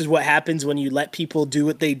 this is what happens when you let people do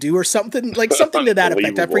what they do or something. Like something to that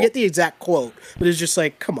effect. I forget the exact quote, but it's just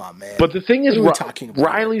like, come on, man. But the thing is,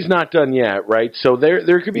 Riley's not done yet, right? So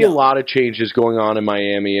there could be a lot of changes going on in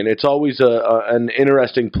Miami, and it's always an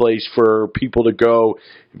interesting place for people to go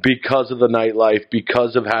because of the nightlife,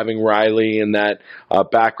 because of having Riley and that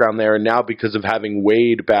background there, and now because of having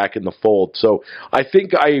Wade back in the fold. So I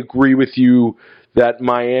think I agree with you that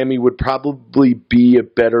Miami would probably be a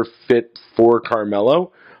better fit for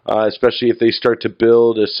Carmelo, especially if they start to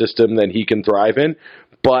build a system that he can thrive in.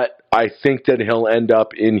 But I think that he'll end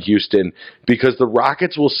up in Houston because the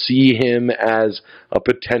Rockets will see him as a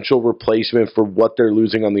potential replacement for what they're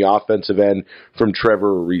losing on the offensive end from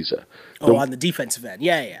Trevor Ariza. On the defensive end.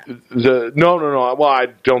 Yeah. No. Well, I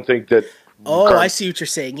don't think that. I see what you're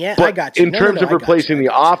saying. Yeah, I got you. In terms of replacing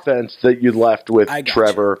the offense that you left with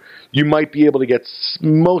Trevor, you might be able to get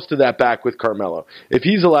most of that back with Carmelo. If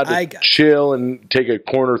he's allowed to chill and take a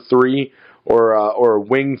corner three or a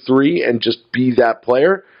wing three and just be that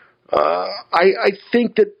player, I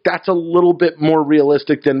think that's a little bit more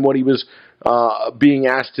realistic than what he was being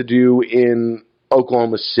asked to do in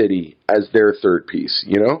Oklahoma City as their third piece,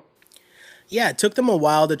 you know? Yeah, it took them a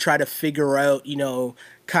while to try to figure out,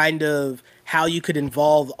 kind of how you could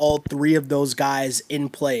involve all three of those guys in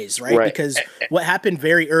plays, right? Because what happened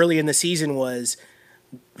very early in the season was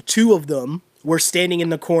two of them were standing in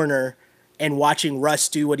the corner and watching Russ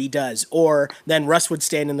do what he does. Or then Russ would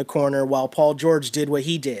stand in the corner while Paul George did what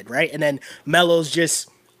he did, right? And then Melo's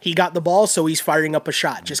he got the ball, so he's firing up a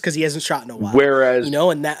shot just because he hasn't shot in a while. Whereas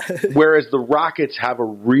the Rockets have a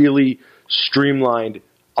really streamlined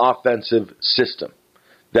offensive system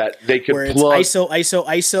that they can plug.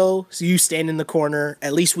 ISO, so you stand in the corner.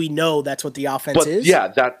 At least we know that's what the offense is. Yeah,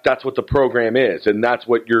 that's what the program is, and that's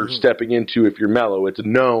what you're stepping into if you're Melo. It's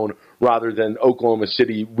known rather than Oklahoma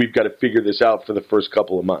City, we've got to figure this out for the first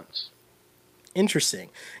couple of months. Interesting.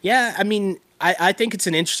 Yeah, I mean, I think it's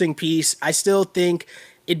an interesting piece. I still think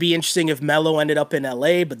it'd be interesting if Melo ended up in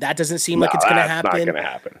LA, but that doesn't seem like it's going to happen. Not going to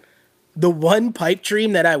happen. The one pipe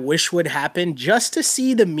dream that I wish would happen, just to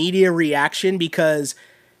see the media reaction, because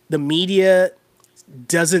the media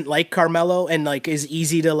doesn't like Carmelo and is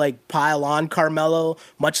easy to pile on Carmelo,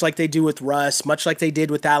 much like they do with Russ, much like they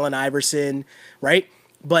did with Allen Iverson, right?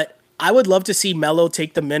 But I would love to see Melo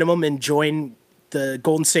take the minimum and join the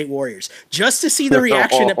Golden State Warriors, just to see the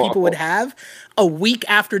reaction that people would have a week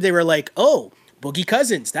after they were like, oh, Boogie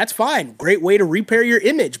Cousins, that's fine. Great way to repair your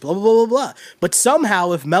image, blah, blah, blah, blah, blah. But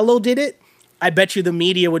somehow if Melo did it, I bet you the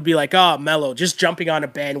media would be like, oh, Melo, just jumping on a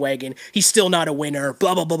bandwagon. He's still not a winner,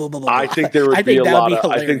 blah, blah, blah, blah, blah. I think there would be a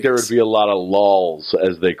lot of lulls,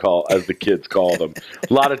 as the kids call them.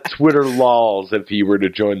 A lot of Twitter lulls if he were to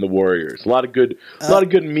join the Warriors. A lot of good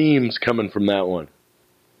memes coming from that one.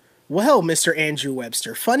 Well, Mr. Andrew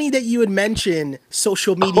Webster, funny that you would mention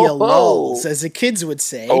social media lulls, as the kids would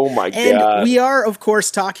say. Oh, my God. And we are, of course,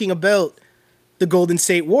 talking about the Golden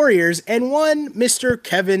State Warriors and one Mr.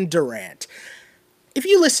 Kevin Durant. If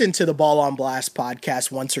you listen to the Ball on Blast podcast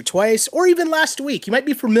once or twice, or even last week, you might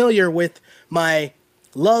be familiar with my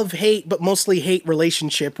love-hate, but mostly hate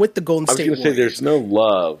relationship with the Golden State Warriors. I was going to say, there's no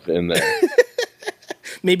love in there.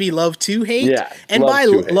 Maybe love to hate? Yeah. And by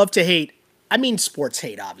love to hate, I mean sports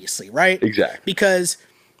hate, obviously, right? Exactly. Because,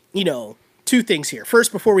 two things here.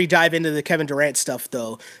 First, before we dive into the Kevin Durant stuff,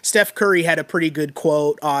 though, Steph Curry had a pretty good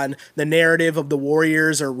quote on the narrative of the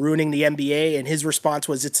Warriors are ruining the NBA, and his response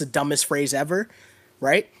was, it's the dumbest phrase ever,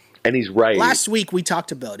 right? And he's right. Last week, we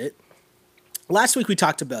talked about it,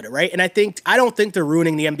 right? And I don't think they're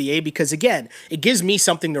ruining the NBA because, again, it gives me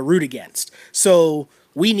something to root against. So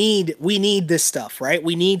we need this stuff, right?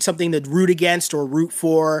 We need something to root against or root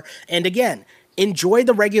for. And again, enjoy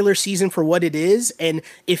the regular season for what it is. And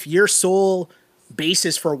if your sole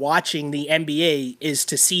basis for watching the NBA is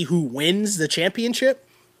to see who wins the championship,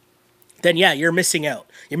 then yeah, you're missing out.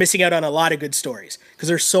 You're missing out on a lot of good stories because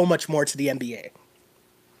there's so much more to the NBA.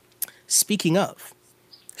 Speaking of,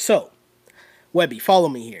 so Webby, follow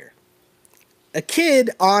me here. A kid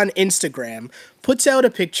on Instagram puts out a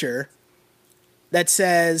picture that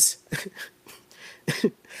says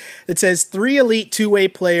three elite two-way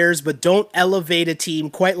players, but don't elevate a team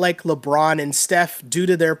quite like LeBron and Steph due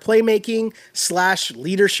to their playmaking /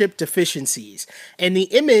 leadership deficiencies. And the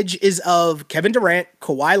image is of Kevin Durant,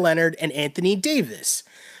 Kawhi Leonard, and Anthony Davis.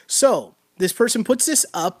 So this person puts this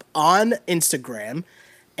up on Instagram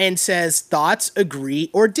and says, thoughts, agree,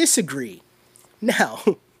 or disagree. Now,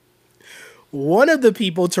 One of the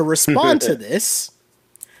people to respond to this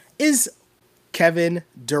is Kevin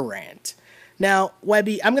Durant. Now,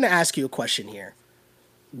 Webby, I'm going to ask you a question here.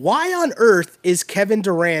 Why on earth is Kevin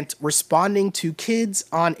Durant responding to kids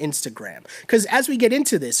on Instagram? Because as we get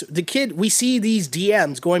into this, we see these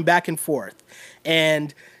DMs going back and forth.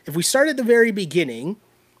 And if we start at the very beginning,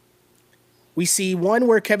 we see one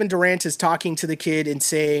where Kevin Durant is talking to the kid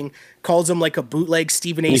and calls him like a bootleg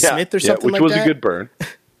Stephen A. Smith or something like that. Which was a good burn.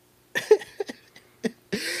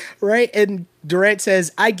 Right? And Durant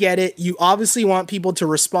says, I get it. You obviously want people to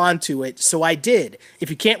respond to it, so I did.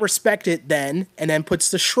 If you can't respect it, then, and then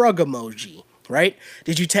puts the shrug emoji, right?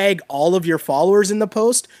 Did you tag all of your followers in the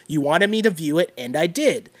post? You wanted me to view it, and I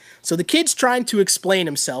did. So the kid's trying to explain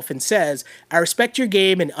himself and says, I respect your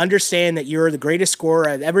game and understand that you're the greatest scorer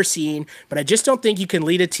I've ever seen, but I just don't think you can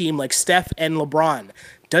lead a team like Steph and LeBron.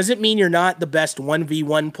 Doesn't mean you're not the best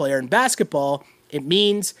 1v1 player in basketball. It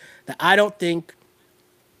means that I don't think...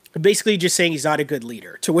 Basically just saying he's not a good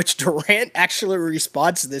leader, to which Durant actually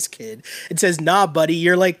responds to this kid and says, nah, buddy,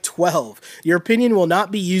 you're like 12. Your opinion will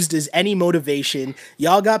not be used as any motivation.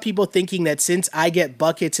 Y'all got people thinking that since I get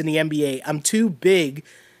buckets in the NBA, I'm too big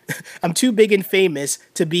and famous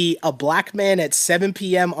to be a black man at 7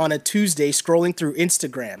 p.m. on a Tuesday scrolling through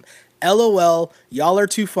Instagram. LOL, y'all are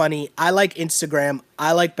too funny. I like Instagram.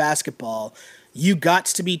 I like basketball. You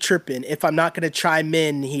gots to be tripping if I'm not going to chime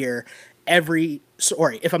in every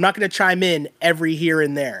here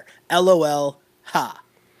and there. LOL, ha.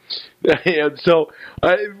 So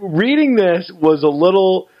reading this was a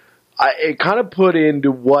little, it kind of put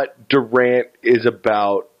into what Durant is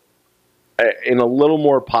about in a little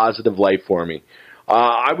more positive light for me.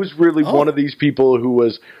 I was really one of these people who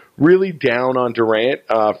was really down on Durant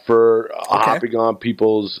for hopping on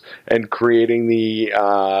people's and creating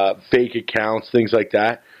the fake accounts, things like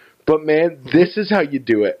that. But man, this is how you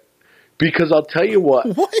do it. Because I'll tell you what.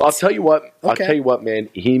 Man.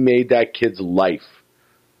 He made that kid's life.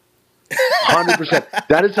 100%.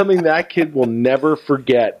 That is something that kid will never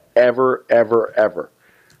forget, ever, ever, ever.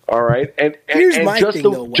 All right? And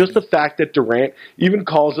just the fact that Durant even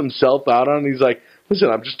calls himself out on it, he's like,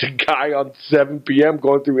 listen, I'm just a guy on 7 p.m.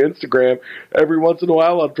 going through Instagram. Every once in a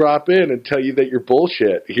while I'll drop in and tell you that you're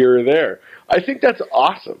bullshit here or there. I think that's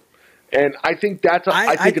awesome. And I think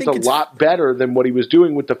I think it's a lot better than what he was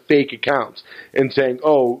doing with the fake accounts and saying,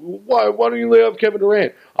 "Oh, why don't you lay off Kevin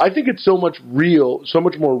Durant?" I think it's so much more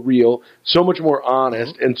real, so much more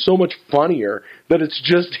honest, and so much funnier that it's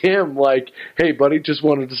just him. Like, "Hey, buddy, just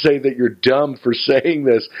wanted to say that you're dumb for saying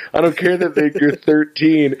this. I don't care that you're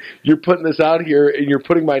 13. You're putting this out here and you're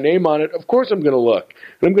putting my name on it. Of course, I'm going to look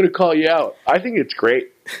and I'm going to call you out." I think it's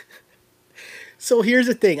great. So here's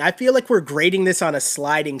the thing. I feel like we're grading this on a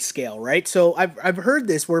sliding scale, right? So I've heard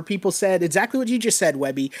this where people said exactly what you just said,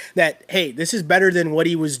 Webby, that, hey, this is better than what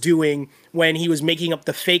he was doing when he was making up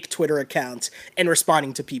the fake Twitter accounts and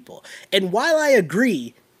responding to people. And while I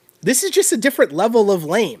agree, this is just a different level of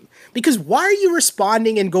lame. Because why are you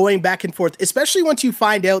responding and going back and forth, especially once you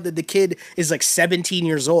find out that the kid is like 17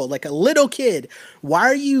 years old, like a little kid? Why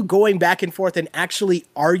are you going back and forth and actually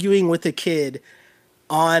arguing with a kid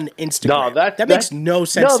on Instagram? No, that makes no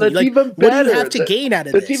sense. No, that's even better. What do you have to gain out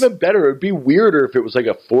of this? That's even better. It would be weirder if it was like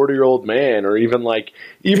a 40-year-old man, or even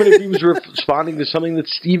if he was responding to something that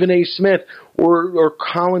Stephen A. Smith or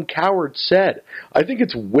Colin Cowherd said. I think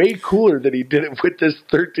it's way cooler that he did it with this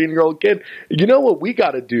 13-year-old kid. You know what we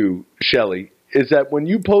got to do, Shelly, is that when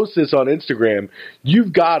you post this on Instagram,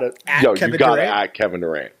 you've got to at Kevin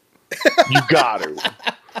Durant. You got to.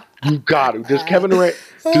 You got to. Does Kevin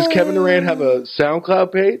Durant have a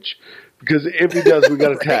SoundCloud page? Because if he does, we got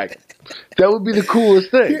to tag him. That would be the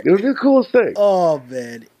coolest thing. It would be the coolest thing. Oh,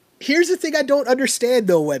 man. Here's the thing I don't understand,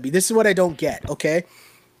 though, Webby. This is what I don't get, okay?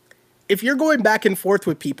 If you're going back and forth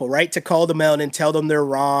with people, right, to call them out and tell them they're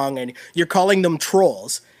wrong, and you're calling them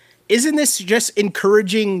trolls, isn't this just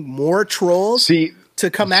encouraging more trolls to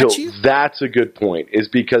come at you? That's a good point, is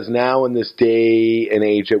because now in this day and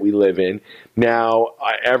age that we live in, now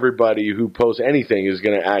everybody who posts anything is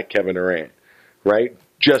going to at Kevin Durant, right?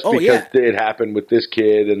 Just because it happened with this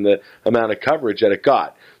kid and the amount of coverage that it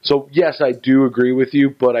got. So, yes, I do agree with you,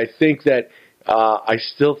 but I think that I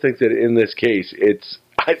still think that in this case,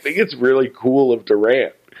 I think it's really cool of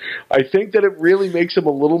Durant. I think that it really makes him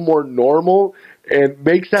a little more normal and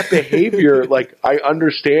makes that behavior, like, I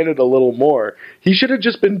understand it a little more. He should have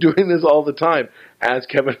just been doing this all the time as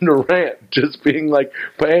Kevin Durant, just being like,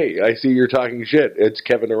 hey, I see you're talking shit. It's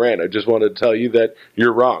Kevin Durant. I just wanted to tell you that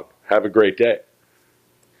you're wrong. Have a great day.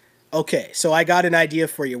 Okay, so I got an idea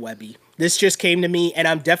for you, Webby. This just came to me, and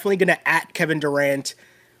I'm definitely going to at Kevin Durant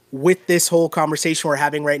with this whole conversation we're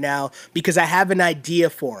having right now because I have an idea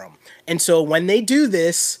for them. And so when they do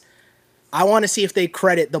this, I want to see if they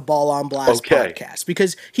credit the Ball on Blast podcast,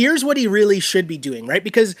 because here's what he really should be doing, right?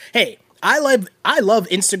 Because, hey, I love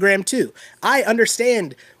Instagram too. I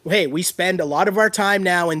understand, hey, we spend a lot of our time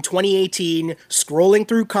now in 2018 scrolling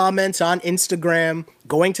through comments on Instagram,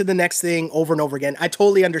 going to the next thing over and over again. I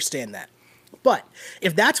totally understand that. But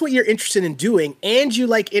if that's what you're interested in doing and you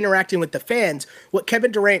like interacting with the fans, what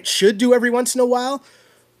Kevin Durant should do every once in a while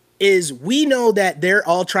is, we know that they're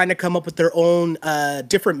all trying to come up with their own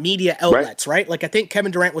different media outlets, right? Like, I think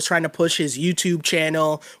Kevin Durant was trying to push his YouTube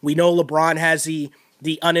channel. We know LeBron has the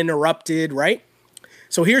Uninterrupted, right?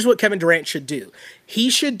 So here's what Kevin Durant should do.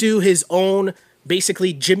 He should do his own,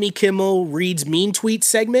 basically, Jimmy Kimmel reads mean tweets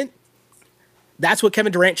segment. That's what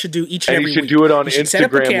Kevin Durant should do each and every week. And he should do it on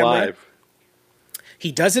Instagram Live.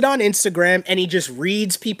 He does it on Instagram, and he just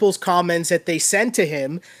reads people's comments that they send to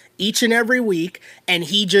him each and every week, and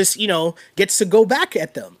he just, gets to go back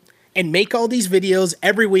at them and make all these videos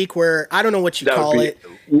every week where, I don't know what you call it,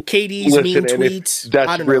 KD's mean tweets,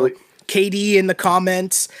 I don't know. KD in the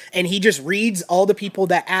comments, and he just reads all the people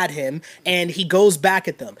that add him and he goes back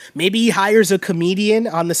at them. Maybe he hires a comedian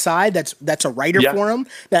on the side that's a writer for him,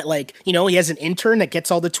 that, like, he has an intern that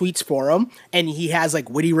gets all the tweets for him, and he has like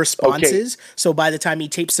witty responses. So by the time he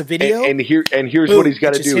tapes the video, and here's what he's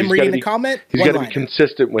got to do. Him reading the comment. He's got to be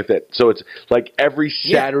consistent with it. So it's like every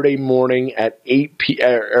Saturday morning at 8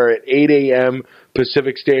 a.m.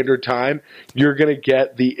 Pacific Standard Time, you're going to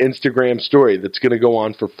get the Instagram story that's going to go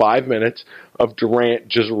on for 5 minutes of Durant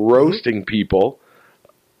just roasting people.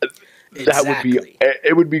 Exactly.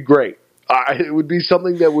 It would be great. It would be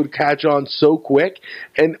something that would catch on so quick.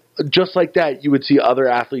 And just like that, you would see other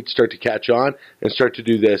athletes start to catch on and start to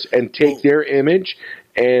do this and take their image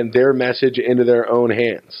and their message into their own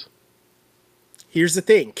hands. Here's the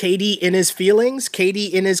thing. KD in his feelings,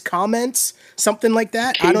 KD in his comments, something like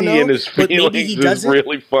that. KD I don't know. In his feelings is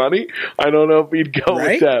really funny. I don't know if he'd go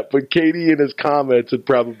with that, but KD in his comments would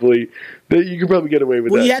you could probably get away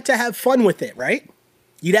with that. Well, you have to have fun with it, right?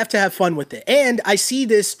 You'd have to have fun with it. And I see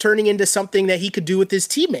this turning into something that he could do with his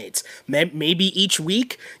teammates. Maybe each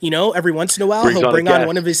week, every once in a while, he'll bring on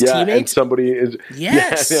one of his teammates. And somebody is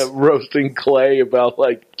roasting Clay about,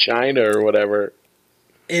 like, China or whatever.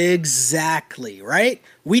 Exactly, right?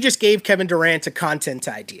 We just gave Kevin Durant a content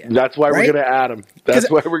idea. That's why we're going to add him.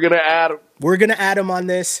 We're going to add him on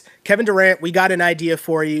this. Kevin Durant, we got an idea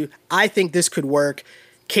for you. I think this could work.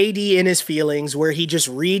 KD in his feelings, where he just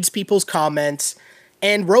reads people's comments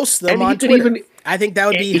and roasts them on Twitter. I think that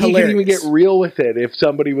would be hilarious. He could even get real with it. If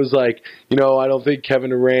somebody was like, I don't think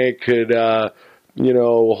Kevin Durant could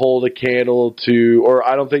hold a candle to, or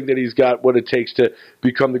I don't think that he's got what it takes to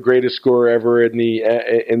become the greatest scorer ever in the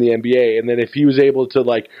NBA. And then if he was able to,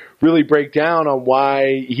 like, really break down on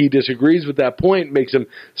why he disagrees with that point, make some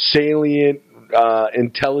salient,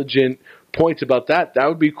 intelligent points about that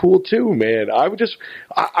would be cool too, man. I want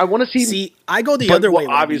to see. See, I go the other way.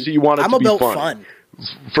 Obviously, you want it to be fun.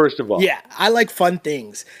 First of all. Yeah, I like fun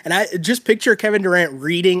things. And I just picture Kevin Durant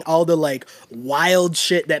reading all the, like, wild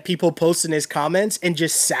shit that people post in his comments and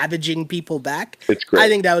just savaging people back. It's great. I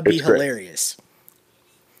think that would be hilarious.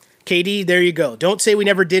 KD, there you go. Don't say we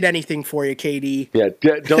never did anything for you, KD. Yeah,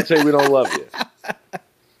 don't say we don't love you.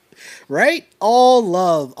 Right? All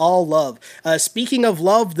love, all love. Speaking of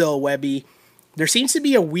love, though, Webby, there seems to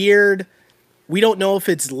be a weird, we don't know if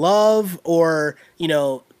it's love or,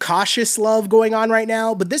 cautious love going on right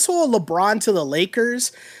now, but this whole LeBron to the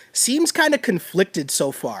Lakers seems kind of conflicted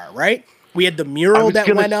so far, right? We had the mural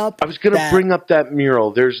that went up. I was going to bring up that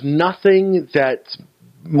mural. There's nothing that's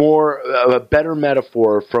a better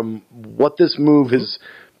metaphor from what this move has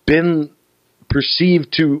been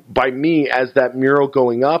perceived to by me as that mural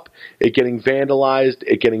going up, it getting vandalized,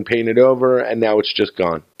 it getting painted over, and now it's just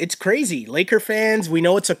gone. It's crazy. Laker fans, we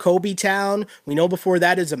know it's a Kobe town. We know before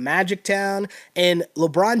that is a Magic town. And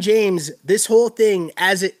LeBron James, this whole thing,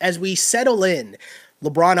 as we settle in,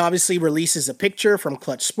 LeBron obviously releases a picture from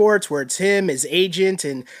Clutch Sports where it's him, his agent,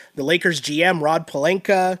 and the Lakers GM, Rod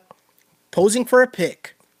Pelinka, posing for a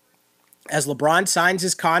pic as LeBron signs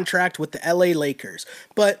his contract with the LA Lakers.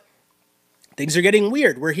 But things are getting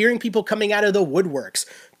weird. We're hearing people coming out of the woodworks,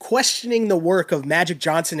 questioning the work of Magic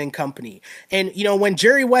Johnson and company. And, when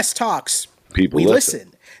Jerry West talks, we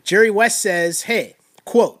listen. Jerry West says, hey,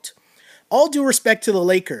 quote, all due respect to the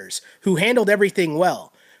Lakers, who handled everything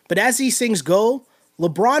well. But as these things go,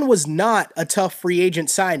 LeBron was not a tough free agent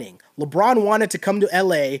signing. LeBron wanted to come to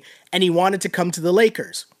LA, and he wanted to come to the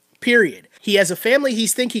Lakers. Period. He has a family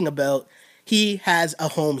he's thinking about. He has a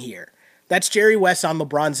home here. That's Jerry West on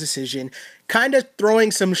LeBron's decision, kind of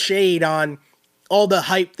throwing some shade on all the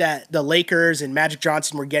hype that the Lakers and Magic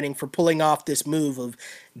Johnson were getting for pulling off this move of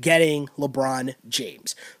getting LeBron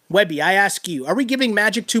James. Webby, I ask you, are we giving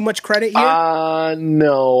Magic too much credit here?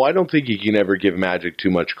 No, I don't think you can ever give Magic too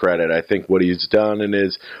much credit. I think what he's done in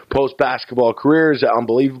his post-basketball career is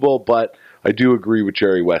unbelievable, but I do agree with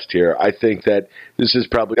Jerry West here. I think that this is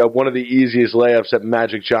probably one of the easiest layups that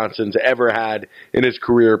Magic Johnson's ever had in his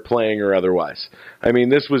career, playing or otherwise. I mean,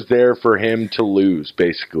 this was there for him to lose,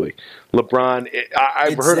 basically. LeBron,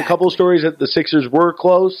 I've heard a couple of stories that the Sixers were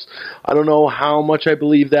close. I don't know how much I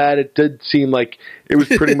believe that. It did seem like it was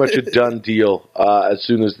pretty much a done deal as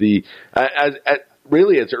soon as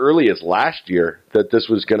really as early as last year that this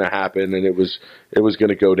was going to happen and it was going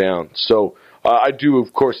to go down. So I do,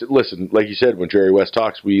 of course, listen. Like you said, when Jerry West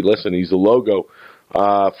talks, we listen. He's the logo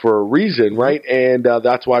for a reason, right? And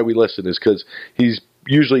that's why we listen, is because he's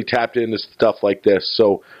usually tapped into stuff like this.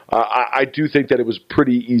 So I do think that it was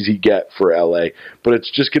pretty easy get for LA. But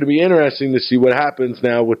it's just going to be interesting to see what happens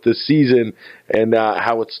now with this season and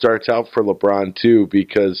how it starts out for LeBron, too,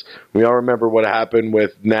 because we all remember what happened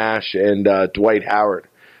with Nash and Dwight Howard.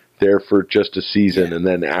 There for just a season, and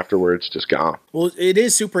then afterwards just gone. Well, it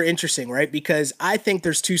is super interesting, right? Because I think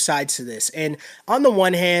there's two sides to this. And on the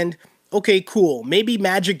one hand, okay, cool. Maybe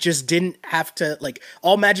Magic just didn't have to,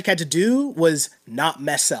 all Magic had to do was not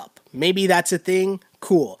mess up. Maybe that's a thing.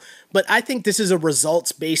 Cool. But I think this is a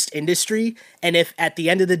results-based industry. And if at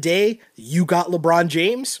the end of the day, you got LeBron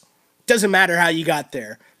James, doesn't matter how you got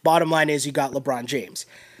there. Bottom line is you got LeBron James.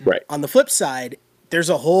 Right. On the flip side, there's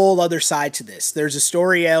a whole other side to this. There's a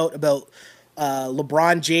story out about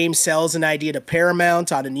LeBron James sells an idea to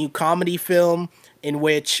Paramount on a new comedy film in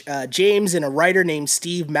which James and a writer named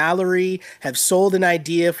Steve Mallory have sold an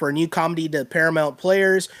idea for a new comedy to Paramount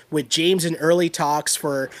players, with James in early talks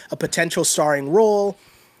for a potential starring role.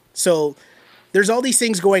 So there's all these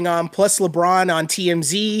things going on, plus LeBron on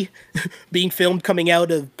TMZ being filmed coming out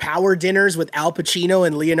of power dinners with Al Pacino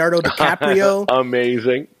and Leonardo DiCaprio.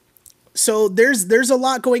 Amazing. So there's a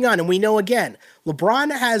lot going on, and we know, again,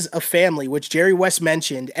 LeBron has a family, which Jerry West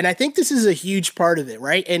mentioned, and I think this is a huge part of it,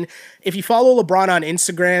 right? And if you follow LeBron on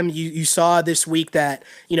Instagram, you saw this week that,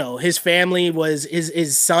 his family was,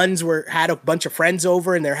 his sons had a bunch of friends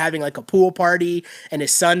over, and they're having a pool party, and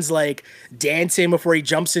his son's dancing before he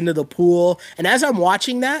jumps into the pool. And as I'm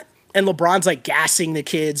watching that, and LeBron's gassing the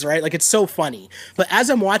kids, right? It's so funny. But as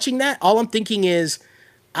I'm watching that, all I'm thinking is,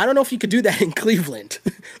 I don't know if you could do that in Cleveland,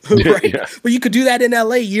 right? Yeah. But you could do that in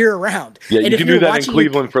LA year round. Yeah, you can do that in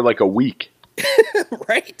Cleveland for a week.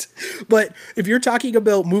 Right? But if you're talking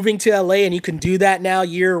about moving to LA and you can do that now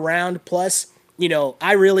year round, plus,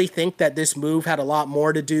 I really think that this move had a lot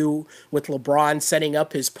more to do with LeBron setting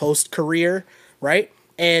up his post-career, right?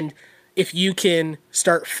 And if you can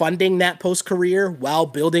start funding that post-career while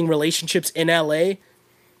building relationships in LA,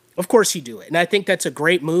 of course you do it. And I think that's a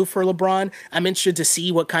great move for LeBron. I'm interested to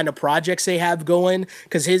see what kind of projects they have going,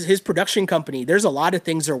 because his production company, there's a lot of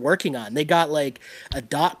things they're working on. They got a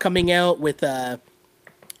doc coming out with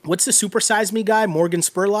what's the Super Size Me guy? Morgan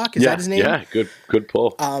Spurlock? Is that his name? Yeah, good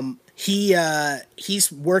pull. He's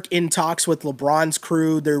in talks with LeBron's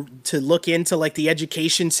crew to look into the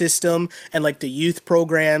education system and the youth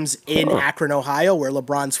programs in Akron, Ohio, where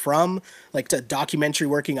LeBron's from, a documentary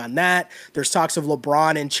working on that. There's talks of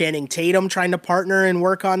LeBron and Channing Tatum trying to partner and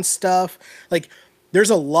work on stuff. There's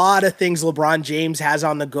a lot of things LeBron James has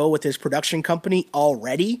on the go with his production company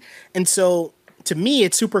already. And so to me,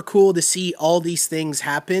 it's super cool to see all these things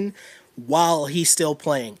happen while he's still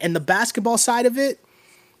playing. And the basketball side of it,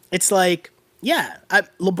 it's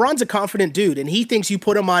LeBron's a confident dude, and he thinks you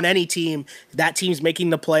put him on any team, that team's making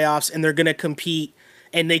the playoffs, and they're going to compete,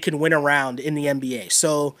 and they can win a round in the NBA.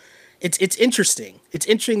 So it's interesting. It's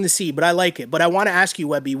interesting to see, but I like it. But I want to ask you,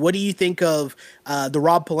 Webby, what do you think of the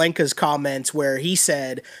Rob Pelinka's comments where he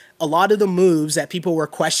said a lot of the moves that people were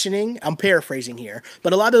questioning, I'm paraphrasing here,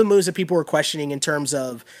 but a lot of the moves that people were questioning in terms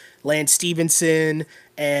of Lance Stevenson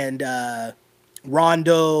and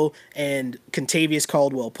Rondo and Kentavious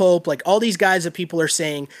Caldwell-Pope, all these guys that people are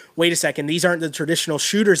saying, wait a second, these aren't the traditional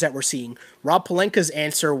shooters that we're seeing. Rob Pelinka's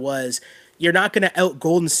answer was, you're not going to out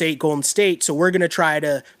Golden State, so we're going to try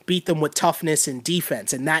to beat them with toughness and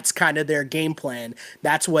defense, and that's kind of their game plan.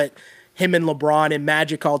 That's what him and LeBron and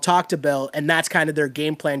Magic all talked about, and that's kind of their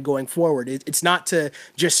game plan going forward. It's not to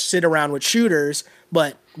just sit around with shooters,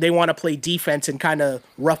 but they want to play defense and kind of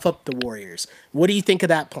rough up the Warriors. What do you think of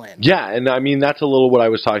that plan? Yeah, and I mean, that's a little what I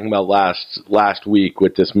was talking about last week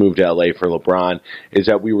with this move to LA for LeBron, is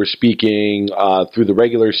that we were speaking through the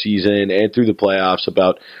regular season and through the playoffs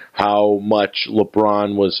about how much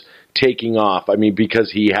LeBron was taking off. I mean,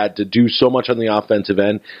 because he had to do so much on the offensive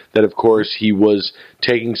end that, of course, he was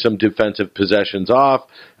taking some defensive possessions off.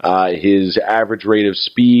 His average rate of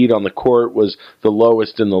speed on the court was the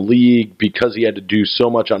lowest in the league because he had to do so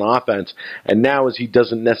much on offense. And now, as he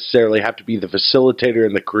doesn't necessarily have to be the facilitator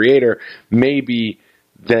and the creator, maybe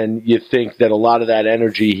then you think that a lot of that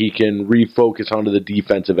energy he can refocus onto the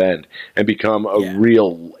defensive end and become a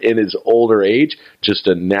real, in his older age, just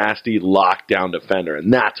a nasty lockdown defender.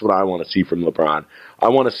 And that's what I want to see from LeBron. I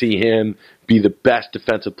want to see him be the best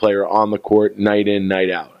defensive player on the court night in,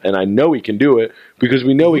 night out. And I know he can do it because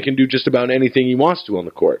we know he can do just about anything he wants to on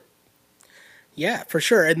the court. Yeah, for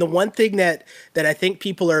sure. And the one thing that I think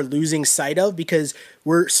people are losing sight of, because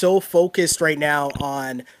we're so focused right now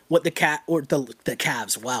on what the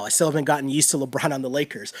Cavs. Wow, I still haven't gotten used to LeBron on the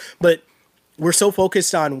Lakers. But we're so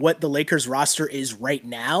focused on what the Lakers roster is right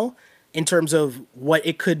now in terms of what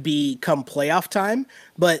it could be come playoff time.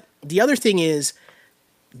 But the other thing is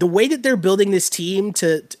the way that they're building this team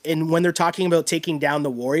and when they're talking about taking down the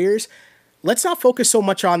Warriors, let's not focus so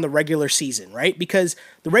much on the regular season, right? Because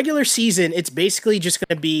the regular season, it's basically just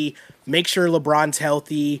going to be make sure LeBron's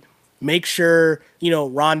healthy, make sure,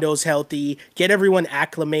 Rondo's healthy, get everyone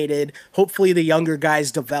acclimated. Hopefully the younger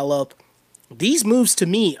guys develop. These moves to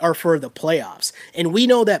me are for the playoffs. And we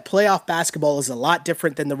know that playoff basketball is a lot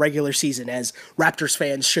different than the regular season, as Raptors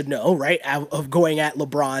fans should know, right? Of going at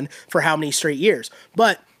LeBron for how many straight years.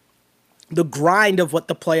 But the grind of what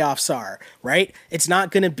the playoffs are, right? It's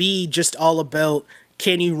not going to be just all about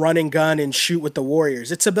can you run and gun and shoot with the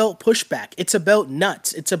Warriors. It's about pushback. It's about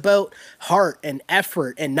nuts. It's about heart and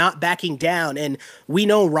effort and not backing down. And we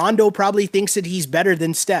know Rondo probably thinks that he's better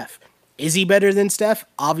than Steph. Is he better than Steph?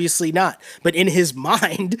 Obviously not. But in his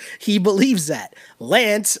mind, he believes that.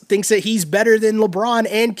 Lance thinks that he's better than LeBron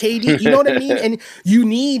and KD. You know what I mean? And you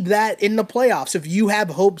need that in the playoffs. If you have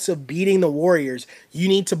hopes of beating the Warriors, you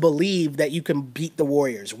need to believe that you can beat the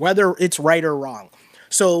Warriors, whether it's right or wrong.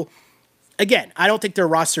 So, again, I don't think their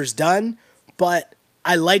roster's done, but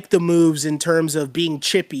I like the moves in terms of being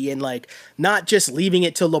chippy and not just leaving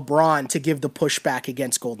it to LeBron to give the pushback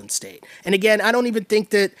against Golden State. And again, I don't even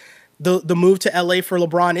think that the move to LA for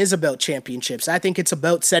LeBron is about championships. I think it's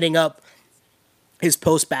about setting up his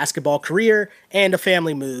post-basketball career and a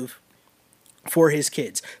family move for his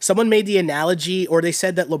kids. Someone made the analogy, or they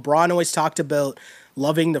said that LeBron always talked about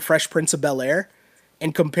loving the Fresh Prince of Bel-Air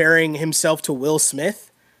and comparing himself to Will Smith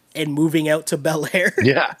and moving out to Bel-Air.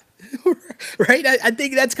 Yeah. Right? I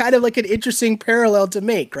think that's kind of like an interesting parallel to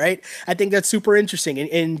make, right? I think that's super interesting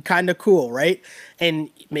and kind of cool, right? And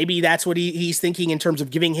maybe that's what he's thinking in terms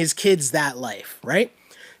of giving his kids that life, right?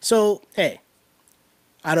 So, hey,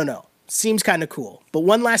 I don't know. Seems kind of cool. But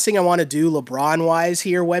one last thing I want to do LeBron-wise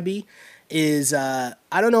here, Webby, is I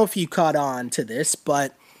don't know if you caught on to this,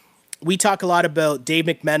 but we talk a lot about Dave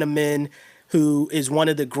McMenamin, who is one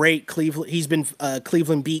of the great Cleveland. He's been a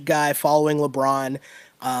Cleveland beat guy following LeBron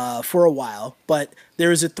for a while, but there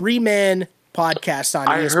was a 3-man podcast on ESPN.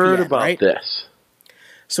 I heard about this.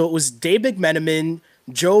 So it was Dave McMenamin,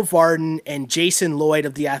 Joe Vardon, and Jason Lloyd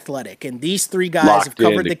of The Athletic. And these 3 guys have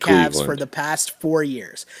covered the Cavs for the past 4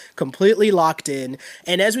 years. Completely locked in.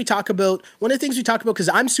 And as we talk about, one of the things we talk about, because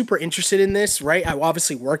I'm super interested in this, right? I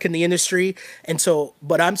obviously work in the industry.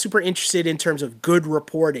 But I'm super interested in terms of good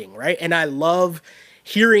reporting, right? And I love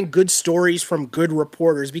hearing good stories from good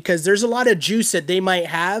reporters, because there's a lot of juice that they might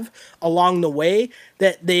have along the way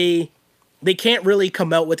that they can't really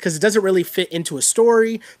come out with because it doesn't really fit into a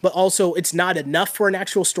story, but also it's not enough for an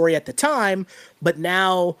actual story at the time. But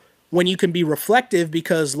now when you can be reflective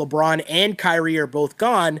because LeBron and Kyrie are both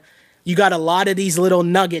gone, you got a lot of these little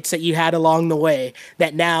nuggets that you had along the way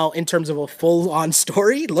that now, in terms of a full-on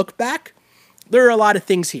story, look back, there are a lot of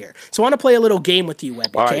things here. So I want to play a little game with you,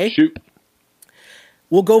 Webb, okay? All right, shoot.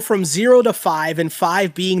 We'll go from 0 to 5, and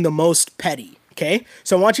 5 being the most petty, okay?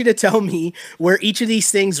 So I want you to tell me where each of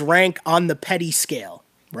these things rank on the petty scale,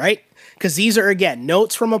 right? Because these are, again,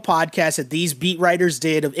 notes from a podcast that these beat writers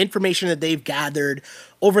did of information that they've gathered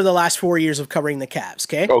over the last 4 years of covering the Cavs,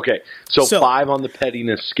 okay? Okay, so 5 on the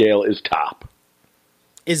pettiness scale is top.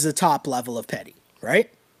 Is the top level of petty,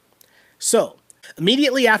 right? So,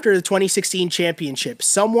 immediately after the 2016 championship,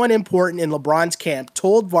 someone important in LeBron's camp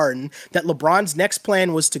told Vardon that LeBron's next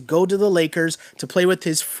plan was to go to the Lakers to play with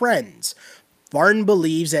his friends. Vardon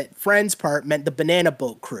believes that friends part meant the Banana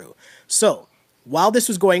Boat crew. So, while this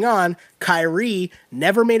was going on, Kyrie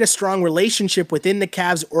never made a strong relationship within the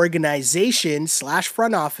Cavs organization /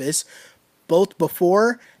 front office, both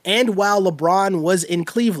before and while LeBron was in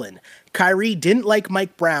Cleveland. Kyrie didn't like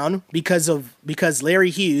Mike Brown because Larry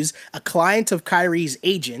Hughes, a client of Kyrie's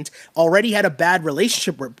agent, already had a bad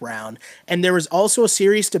relationship with Brown, and there was also a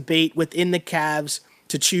serious debate within the Cavs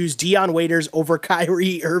to choose Dion Waiters over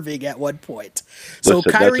Kyrie Irving at one point. So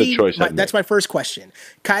Listen, Kyrie, that's a choice that's my first question.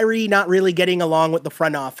 Kyrie not really getting along with the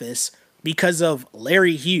front office because of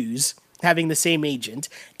Larry Hughes having the same agent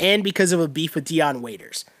and because of a beef with Dion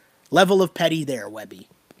Waiters. Level of petty there, Webby.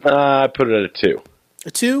 I put it at a 2.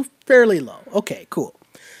 A 2? Fairly low. Okay, cool.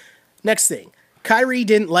 Next thing. Kyrie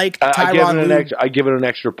didn't like Tyronn Lue. I give it an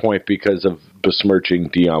extra point because of besmirching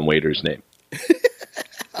Dion Waiters' name.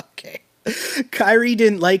 Okay. Kyrie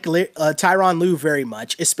didn't like Tyronn Lue very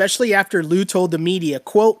much, especially after Lue told the media,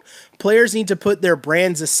 quote, players need to put their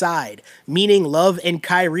brands aside, meaning Love and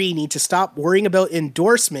Kyrie need to stop worrying about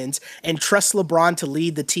endorsements and trust LeBron to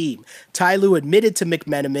lead the team. Ty Lue admitted to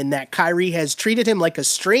McMenamin that Kyrie has treated him like a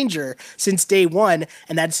stranger since day one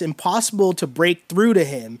and that it's impossible to break through to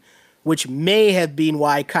him, which may have been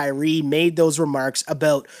why Kyrie made those remarks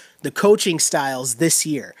about the coaching styles this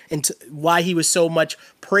year and why he was so much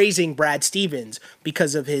praising Brad Stevens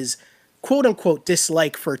because of his quote-unquote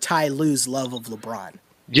dislike for Ty Lue's love of LeBron.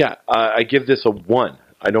 Yeah, I give this a 1.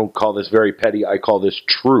 I don't call this very petty. I call this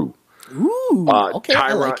true. Ooh, okay,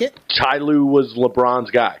 I like it. Ty Lue was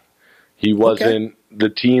LeBron's guy. He wasn't the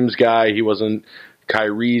team's guy. He wasn't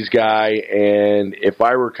Kyrie's guy. And if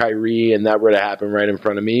I were Kyrie and that were to happen right in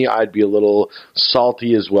front of me, I'd be a little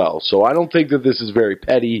salty as well. So I don't think that this is very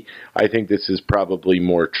petty. I think this is probably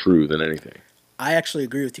more true than anything. I actually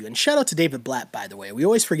agree with you. And shout out to David Blatt, by the way. We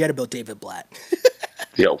always forget about David Blatt.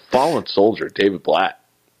 Yo, fallen soldier, David Blatt.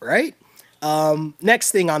 Right?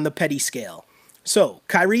 Next thing on the petty scale. So,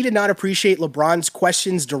 Kyrie did not appreciate LeBron's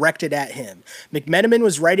questions directed at him. McMenamin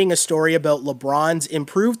was writing a story about LeBron's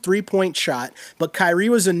improved three-point shot, but Kyrie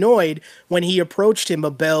was annoyed when he approached him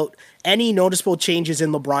about any noticeable changes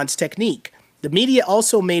in LeBron's technique. The media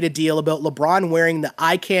also made a deal about LeBron wearing the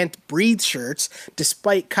I Can't Breathe shirts,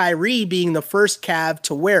 despite Kyrie being the first Cav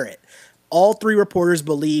to wear it. All three reporters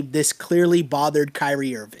believe this clearly bothered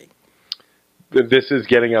Kyrie Irving. This is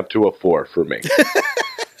getting up to a 4 for me.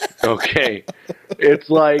 Okay. It's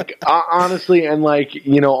like, honestly, and like,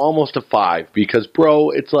 you know, almost a 5 because,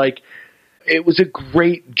 bro, it's like, it was a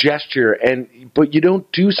great gesture, but you don't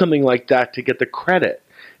do something like that to get the credit.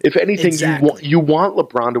 If anything, exactly. you want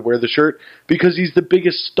LeBron to wear the shirt because he's the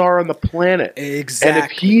biggest star on the planet. Exactly.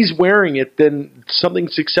 And if he's wearing it, then something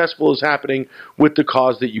successful is happening with the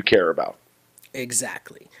cause that you care about.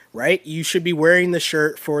 Exactly. Right? You should be wearing the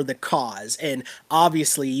shirt for the cause. And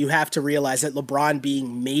obviously, you have to realize that LeBron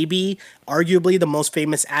being maybe, arguably, the most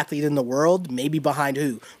famous athlete in the world, maybe behind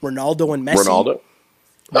who? Ronaldo and Messi? Ronaldo.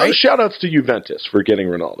 Right? Shout-outs to Juventus for getting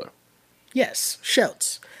Ronaldo. Yes,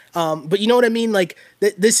 shouts. But you know what I mean? Like,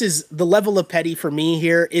 this is the level of petty for me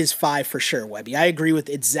here is 5 for sure, Webby. I agree with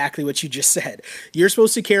exactly what you just said. You're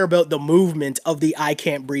supposed to care about the movement of the I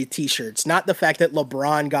Can't Breathe t-shirts, not the fact that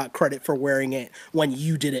LeBron got credit for wearing it when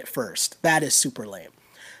you did it first. That is super lame.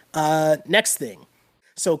 Next thing.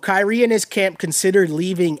 So Kyrie and his camp considered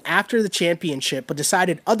leaving after the championship, but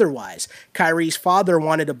decided otherwise. Kyrie's father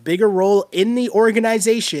wanted a bigger role in the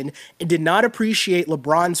organization and did not appreciate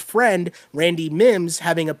LeBron's friend, Randy Mims,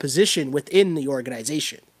 having a position within the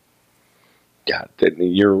organization. Yeah,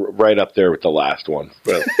 you're right up there with the last one.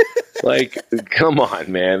 But, like, come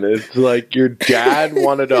on, man. It's like your dad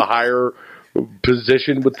wanted a higher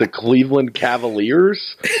position with the Cleveland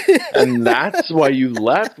Cavaliers, and that's why you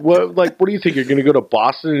left. What do you think? You're going to go to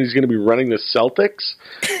Boston and he's going to be running the Celtics?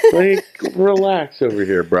 Like, relax over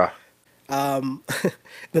here, bro.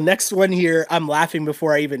 The next one here, I'm laughing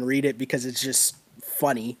before I even read it because it's just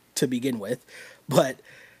funny to begin with. But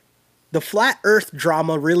the flat Earth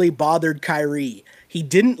drama really bothered Kyrie. He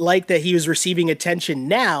didn't like that he was receiving attention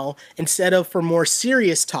now instead of for more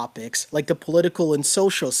serious topics like the political and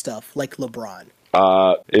social stuff like LeBron.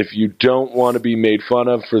 If you don't want to be made fun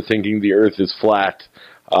of for thinking the Earth is flat,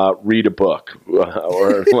 read a book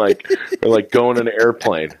or go on an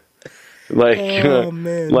airplane. Like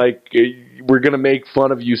we're gonna make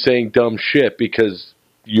fun of you saying dumb shit because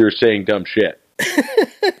you're saying dumb shit.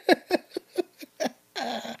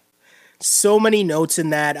 So many notes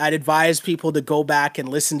in that. I'd advise people to go back and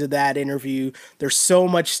listen to that interview. There's so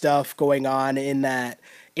much stuff going on in that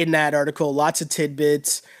article. Lots of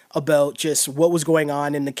tidbits about just what was going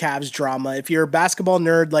on in the Cavs drama. If you're a basketball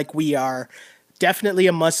nerd like we are, definitely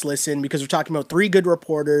a must listen because we're talking about 3 good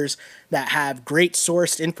reporters that have great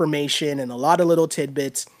sourced information and a lot of little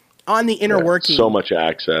tidbits on the inner working. So much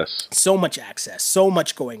access. So much access. So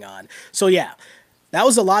much going on. So yeah. that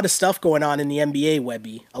was a lot of stuff going on in the NBA,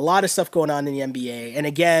 Webby. A lot of stuff going on in the NBA. And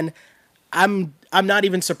again, I'm not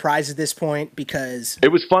even surprised at this point because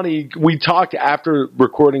it was funny. We talked after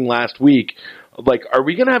recording last week. Like, are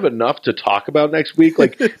we going to have enough to talk about next week?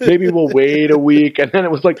 Like, maybe we'll wait a week. And then it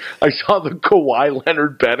was like, I saw the Kawhi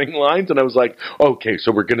Leonard betting lines, and I was like, okay,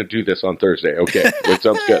 so we're going to do this on Thursday. Okay, that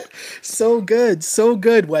sounds good. So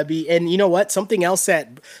good, Webby. And you know what? Something else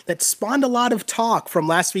that spawned a lot of talk from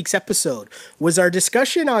last week's episode was our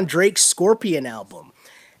discussion on Drake's Scorpion album.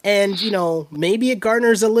 And, you know, maybe it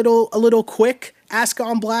garners a little quick ask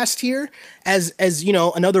on blast here. As you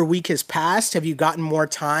know, another week has passed. Have you gotten more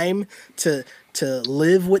time to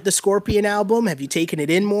live with the Scorpion album? Have you taken it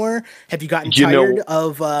in more? Have you gotten tired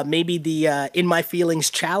of maybe the In My Feelings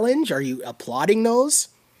challenge? Are you applauding those?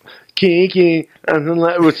 Kiki.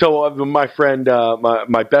 So my friend,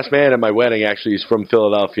 my best man at my wedding actually is from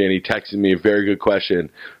Philadelphia, and he texted me a very good question.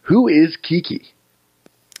 Who is Kiki?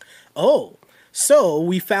 Oh, so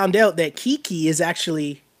we found out that Kiki is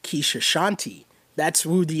actually Keisha Shanti. That's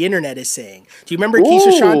who the internet is saying. Do you remember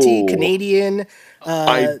Keisha Shanti, Canadian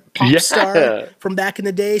pop star from back in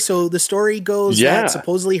the day? So the story goes that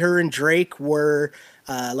supposedly her and Drake were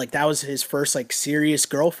that was his first like serious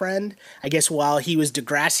girlfriend. I guess while he was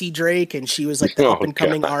Degrassi Drake and she was like the up and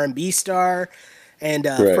coming R&B star. And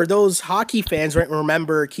for those hockey fans, right,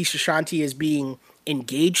 remember Keisha Shanti as being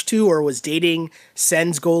engaged to or was dating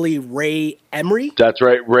Sens goalie Ray Emery. That's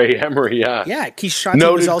right, Ray Emery, yeah. Yeah, Keisha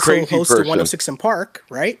Shanti was also host of 106 in Park,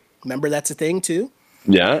 right? Remember that's a thing too?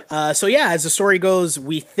 Yeah. So yeah, as the story goes,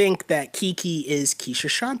 we think that Kiki is Keisha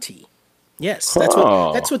Shanti. Yes, that's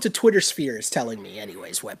what the Twitter sphere is telling me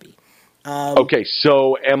anyways, Webby. Okay,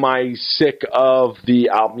 so am I sick of the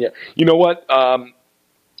album yet? You know what?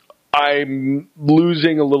 I'm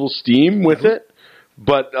losing a little steam with it.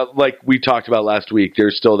 But like we talked about last week,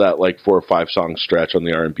 there's still that like 4 or 5 song stretch on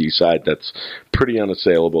the R&B side that's pretty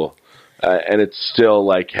unassailable, and it's still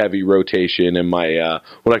like heavy rotation in my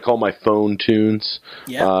what I call my phone tunes,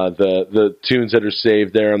 the tunes that are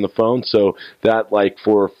saved there on the phone. So that like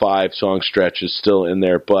 4 or 5 song stretch is still in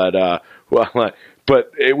there, but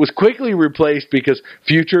but it was quickly replaced because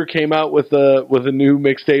Future came out with a new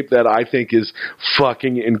mixtape that I think is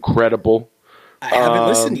fucking incredible. I haven't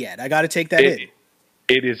listened yet. I got to take that in.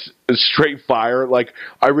 It is straight fire. Like,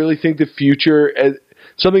 I really think the Future,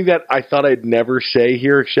 something that I thought I'd never say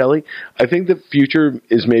here, Shelly, I think the Future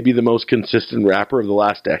is maybe the most consistent rapper of the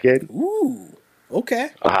last decade. Ooh, okay.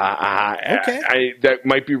 Okay. That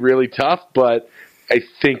might be really tough, but I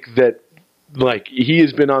think that, like, he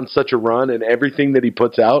has been on such a run, and everything that he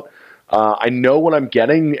puts out, I know what I'm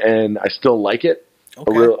getting, and I still like it.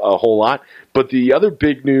 A whole lot. But the other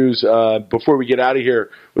big news before we get out of here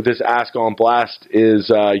with this Ask on Blast is,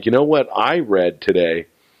 you know what I read today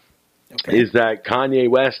is that Kanye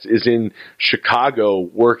West is in Chicago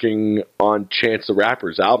working on Chance the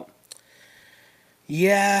Rapper's album.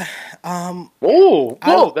 Yeah.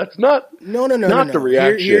 That's not no. the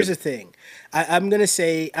reaction. Here's the thing. I'm gonna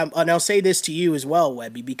say, and I'll say this to you as well,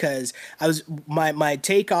 Webby, because my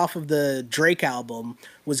take off of the Drake album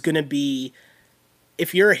was gonna be,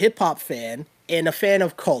 if you're a hip hop fan and a fan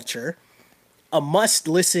of culture, a must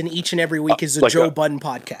listen each and every week is the Joe Budden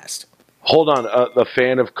podcast. Hold on, a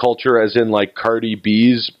fan of culture as in like Cardi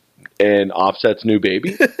B's and Offset's new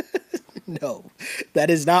baby? No, that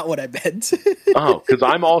is not what I meant. Because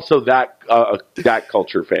I'm also that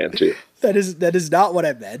culture fan too. That is not what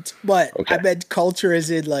I meant. But I meant culture as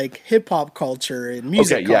in like hip hop culture and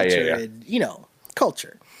music culture and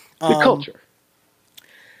culture. The culture.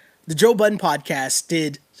 The Joe Budden podcast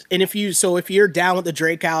did, and if you're down with the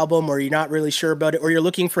Drake album or you're not really sure about it, or you're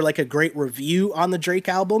looking for like a great review on the Drake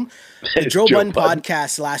album, the Joe Budden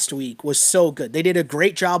podcast last week was so good. They did a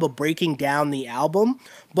great job of breaking down the album,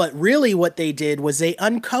 but really what they did was they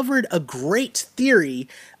uncovered a great theory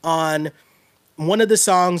on one of the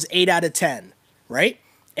songs, 8 out of 10, right?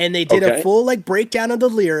 And they did a full like breakdown of the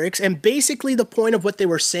lyrics, and basically the point of what they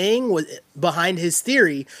were saying was behind his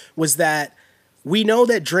theory was that we know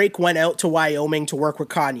that Drake went out to Wyoming to work with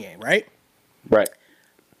Kanye, right? Right.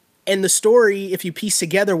 And the story, if you piece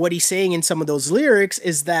together what he's saying in some of those lyrics,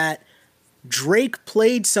 is that Drake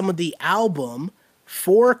played some of the album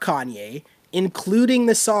for Kanye, including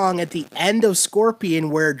the song at the end of Scorpion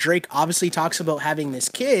where Drake obviously talks about having this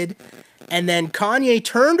kid. And then Kanye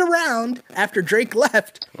turned around after Drake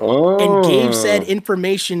left and gave said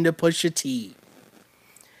information to Pusha T.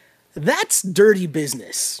 That's dirty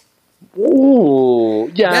business.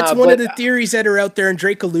 Ooh, yeah. That's one of the theories that are out there, and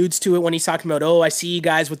Drake alludes to it when he's talking about, I see you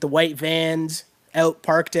guys with the white vans, out,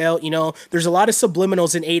 parked out. There's a lot of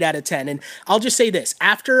subliminals in 8 out of 10. And I'll just say this: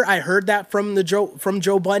 after I heard that from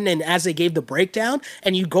Joe Budden, and as they gave the breakdown,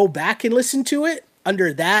 and you go back and listen to it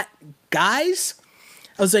under that guise,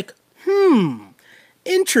 I was like,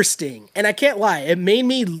 interesting. And I can't lie, it made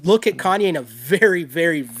me look at Kanye in a very,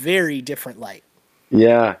 very, very different light.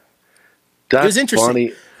 Yeah, it was interesting.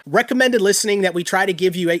 Funny. Recommended listening that we try to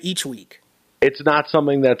give you each week. It's not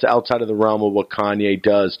something that's outside of the realm of what Kanye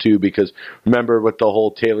does, too, because remember with the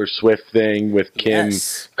whole Taylor Swift thing with Kim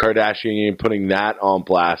Kardashian and putting that on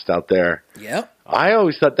blast out there. Yep. I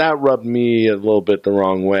always thought that rubbed me a little bit the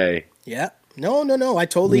wrong way. Yeah. No. I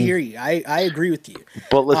totally hear you. I agree with you.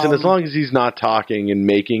 But listen, as long as he's not talking and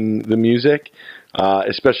making the music,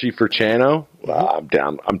 especially for Chano, I'm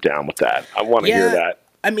down with that. I want to hear that.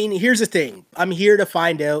 I mean, here's the thing. I'm here to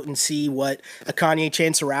find out and see what a Kanye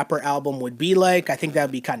Chance the Rapper album would be like. I think that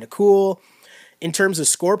would be kind of cool. In terms of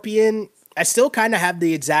Scorpion, I still kind of have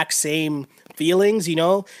the exact same feelings,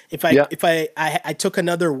 If I took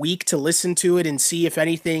another week to listen to it and see if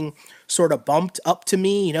anything sort of bumped up to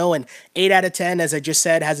me, and 8 out of 10, as I just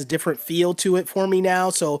said, has a different feel to it for me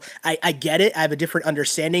now. So I get it. I have a different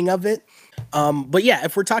understanding of it. But yeah,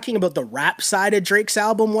 if we're talking about the rap side of Drake's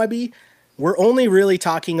album, Webby, we're only really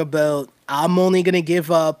talking about, I'm only going to give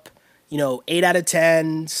up, 8 out of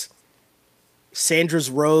 10s. Sandra's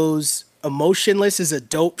Rose. Emotionless is a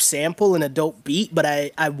dope sample and a dope beat, but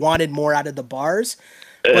I wanted more out of the bars.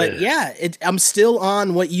 But yeah, I'm still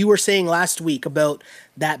on what you were saying last week about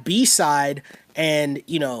that B-side, and,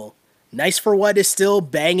 Nice for What is still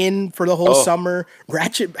banging for the whole summer.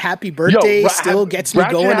 Ratchet Happy Birthday still gets me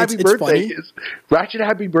going. It's funny. Ratchet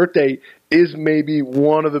Happy Birthday is maybe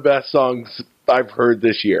one of the best songs I've heard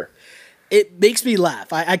this year. It makes me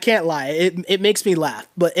laugh. I can't lie. It makes me laugh.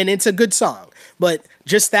 And it's a good song. But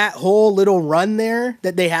just that whole little run there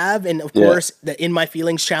that they have, and of course the In My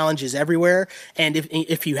Feelings challenge is everywhere. And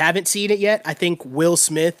if you haven't seen it yet, I think Will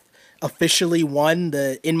Smith officially won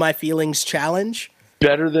the In My Feelings challenge.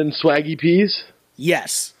 Better than Swaggy Peas?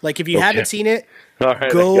 Yes. Like, if you haven't seen it,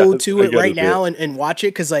 right, go to it right now and watch it,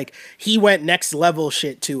 because, like, he went next level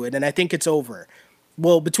shit to it, and I think it's over.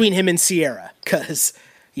 Well, between him and Sierra, because,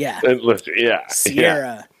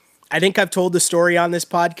 Sierra. I think I've told the story on this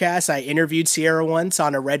podcast. I interviewed Sierra once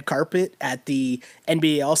on a red carpet at the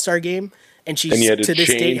NBA All-Star game, and she you had to to this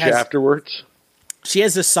change date has afterwards? She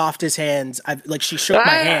has the softest hands. She shook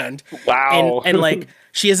my hand. Wow. And like,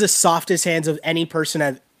 she has the softest hands of any person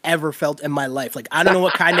I've ever felt in my life. Like, I don't know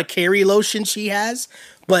what kind of Carrie lotion she has,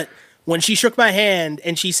 but when she shook my hand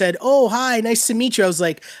and she said, "Oh, hi, nice to meet you," I was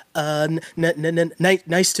like,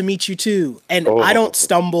 nice to meet you too. And I don't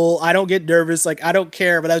stumble. I don't get nervous. Like, I don't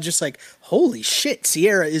care. But I was just like, holy shit,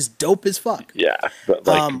 Sierra is dope as fuck. Yeah.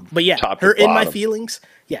 But yeah, her In My Feelings.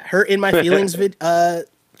 Yeah, her In My Feelings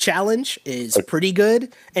challenge is pretty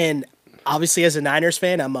good. And obviously, as a Niners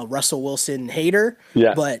fan, I'm a Russell Wilson hater.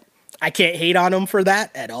 Yeah. But I can't hate on him for that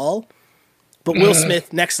at all. But Will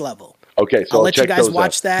Smith, next level. Okay, so I'll let you guys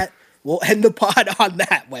watch that. We'll end the pod on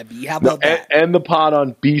that, Webby. How about that? End the pod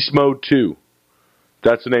on Beast Mode 2.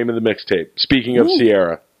 That's the name of the mixtape. Speaking of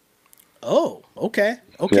Sierra. Oh, okay.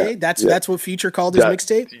 Okay, yeah, that's what Future called his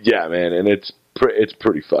mixtape? Yeah, man, and it's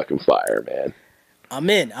pretty fucking fire, man. I'm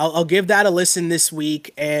in. I'll give that a listen this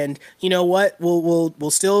week, and you know what? We'll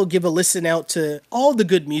still give a listen out to all the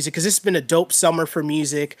good music, because it's been a dope summer for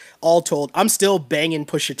music. All told, I'm still banging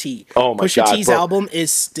Pusha T. Oh my God, Pusha T's album is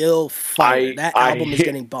still fire. That album is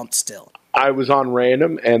getting bumped still. I was on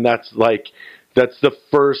Random, and that's the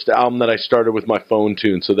first album that I started with my phone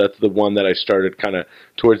tune. So that's the one that I started kind of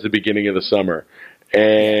towards the beginning of the summer,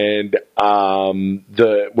 and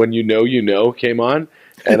When You Know came on.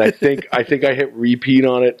 And I think I hit repeat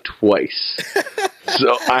on it twice.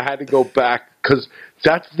 So I had to go back, because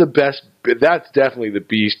that's the best. That's definitely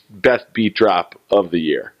the best beat drop of the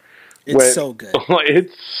year. It's so good.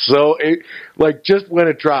 Just when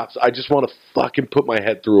it drops, I just want to fucking put my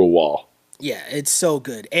head through a wall. Yeah, it's so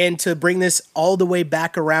good. And to bring this all the way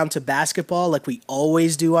back around to basketball, like we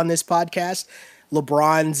always do on this podcast,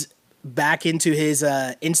 LeBron's back into his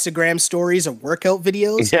Instagram stories of workout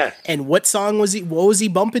videos. Yes. And what was he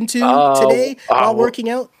bumping to today while working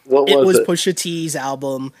out? It was Pusha T's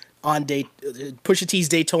album on Pusha T's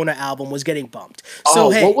Daytona album was getting bumped. So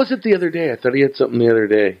hey, what was it the other day? I thought he had something the other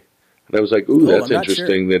day. And I was like, ooh, that's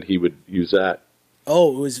interesting that he would use that.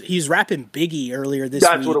 Oh, he's rapping Biggie earlier this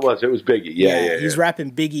week. That's what it was. It was Biggie. Yeah. He's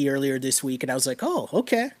rapping Biggie earlier this week, and I was like, oh,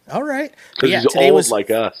 okay, all right. Because he's old like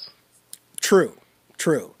us. True.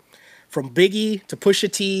 from Biggie to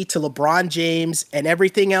Pusha T to LeBron James and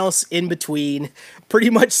everything else in between, pretty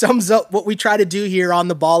much sums up what we try to do here on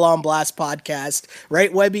the Ball on Blast podcast,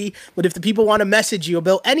 right, Webby? But if the people want to message you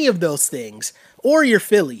about any of those things or your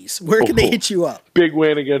Phillies, where can they hit you up? Big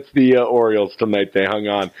win against the Orioles tonight. They hung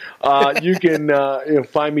on. You can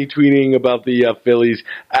find me tweeting about the Phillies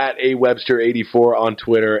at awebster84 on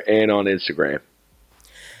Twitter and on Instagram.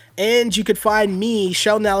 And you could find me,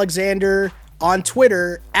 Sheldon Alexander, on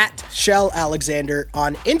Twitter at Shell Alexander,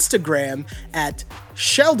 on Instagram at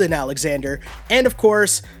Sheldon Alexander. And of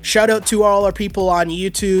course, shout out to all our people on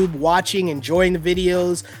YouTube watching, enjoying the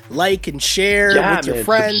videos, like and share with your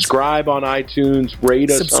friends. Subscribe on iTunes,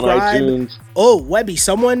 rate us on iTunes. Oh, Webby,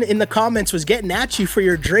 someone in the comments was getting at you for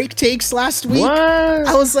your Drake takes last week. What?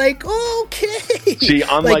 I was like, okay. See,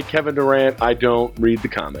 unlike Kevin Durant, I don't read the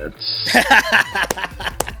comments.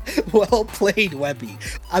 Well played, Webby.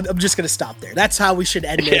 I'm just going to stop there. That's how we should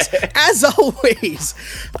end this.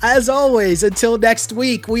 As always, until next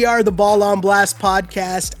week, we are the Ball on Blast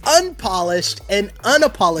podcast, unpolished and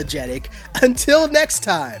unapologetic. Until next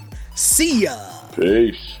time, see ya.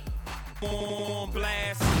 Peace.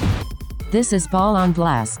 This is Ball on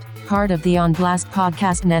Blast, part of the On Blast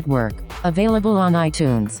Podcast Network, available on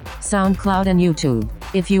iTunes, SoundCloud, and YouTube.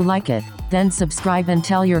 If you like it, then subscribe and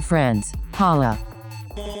tell your friends. Holla.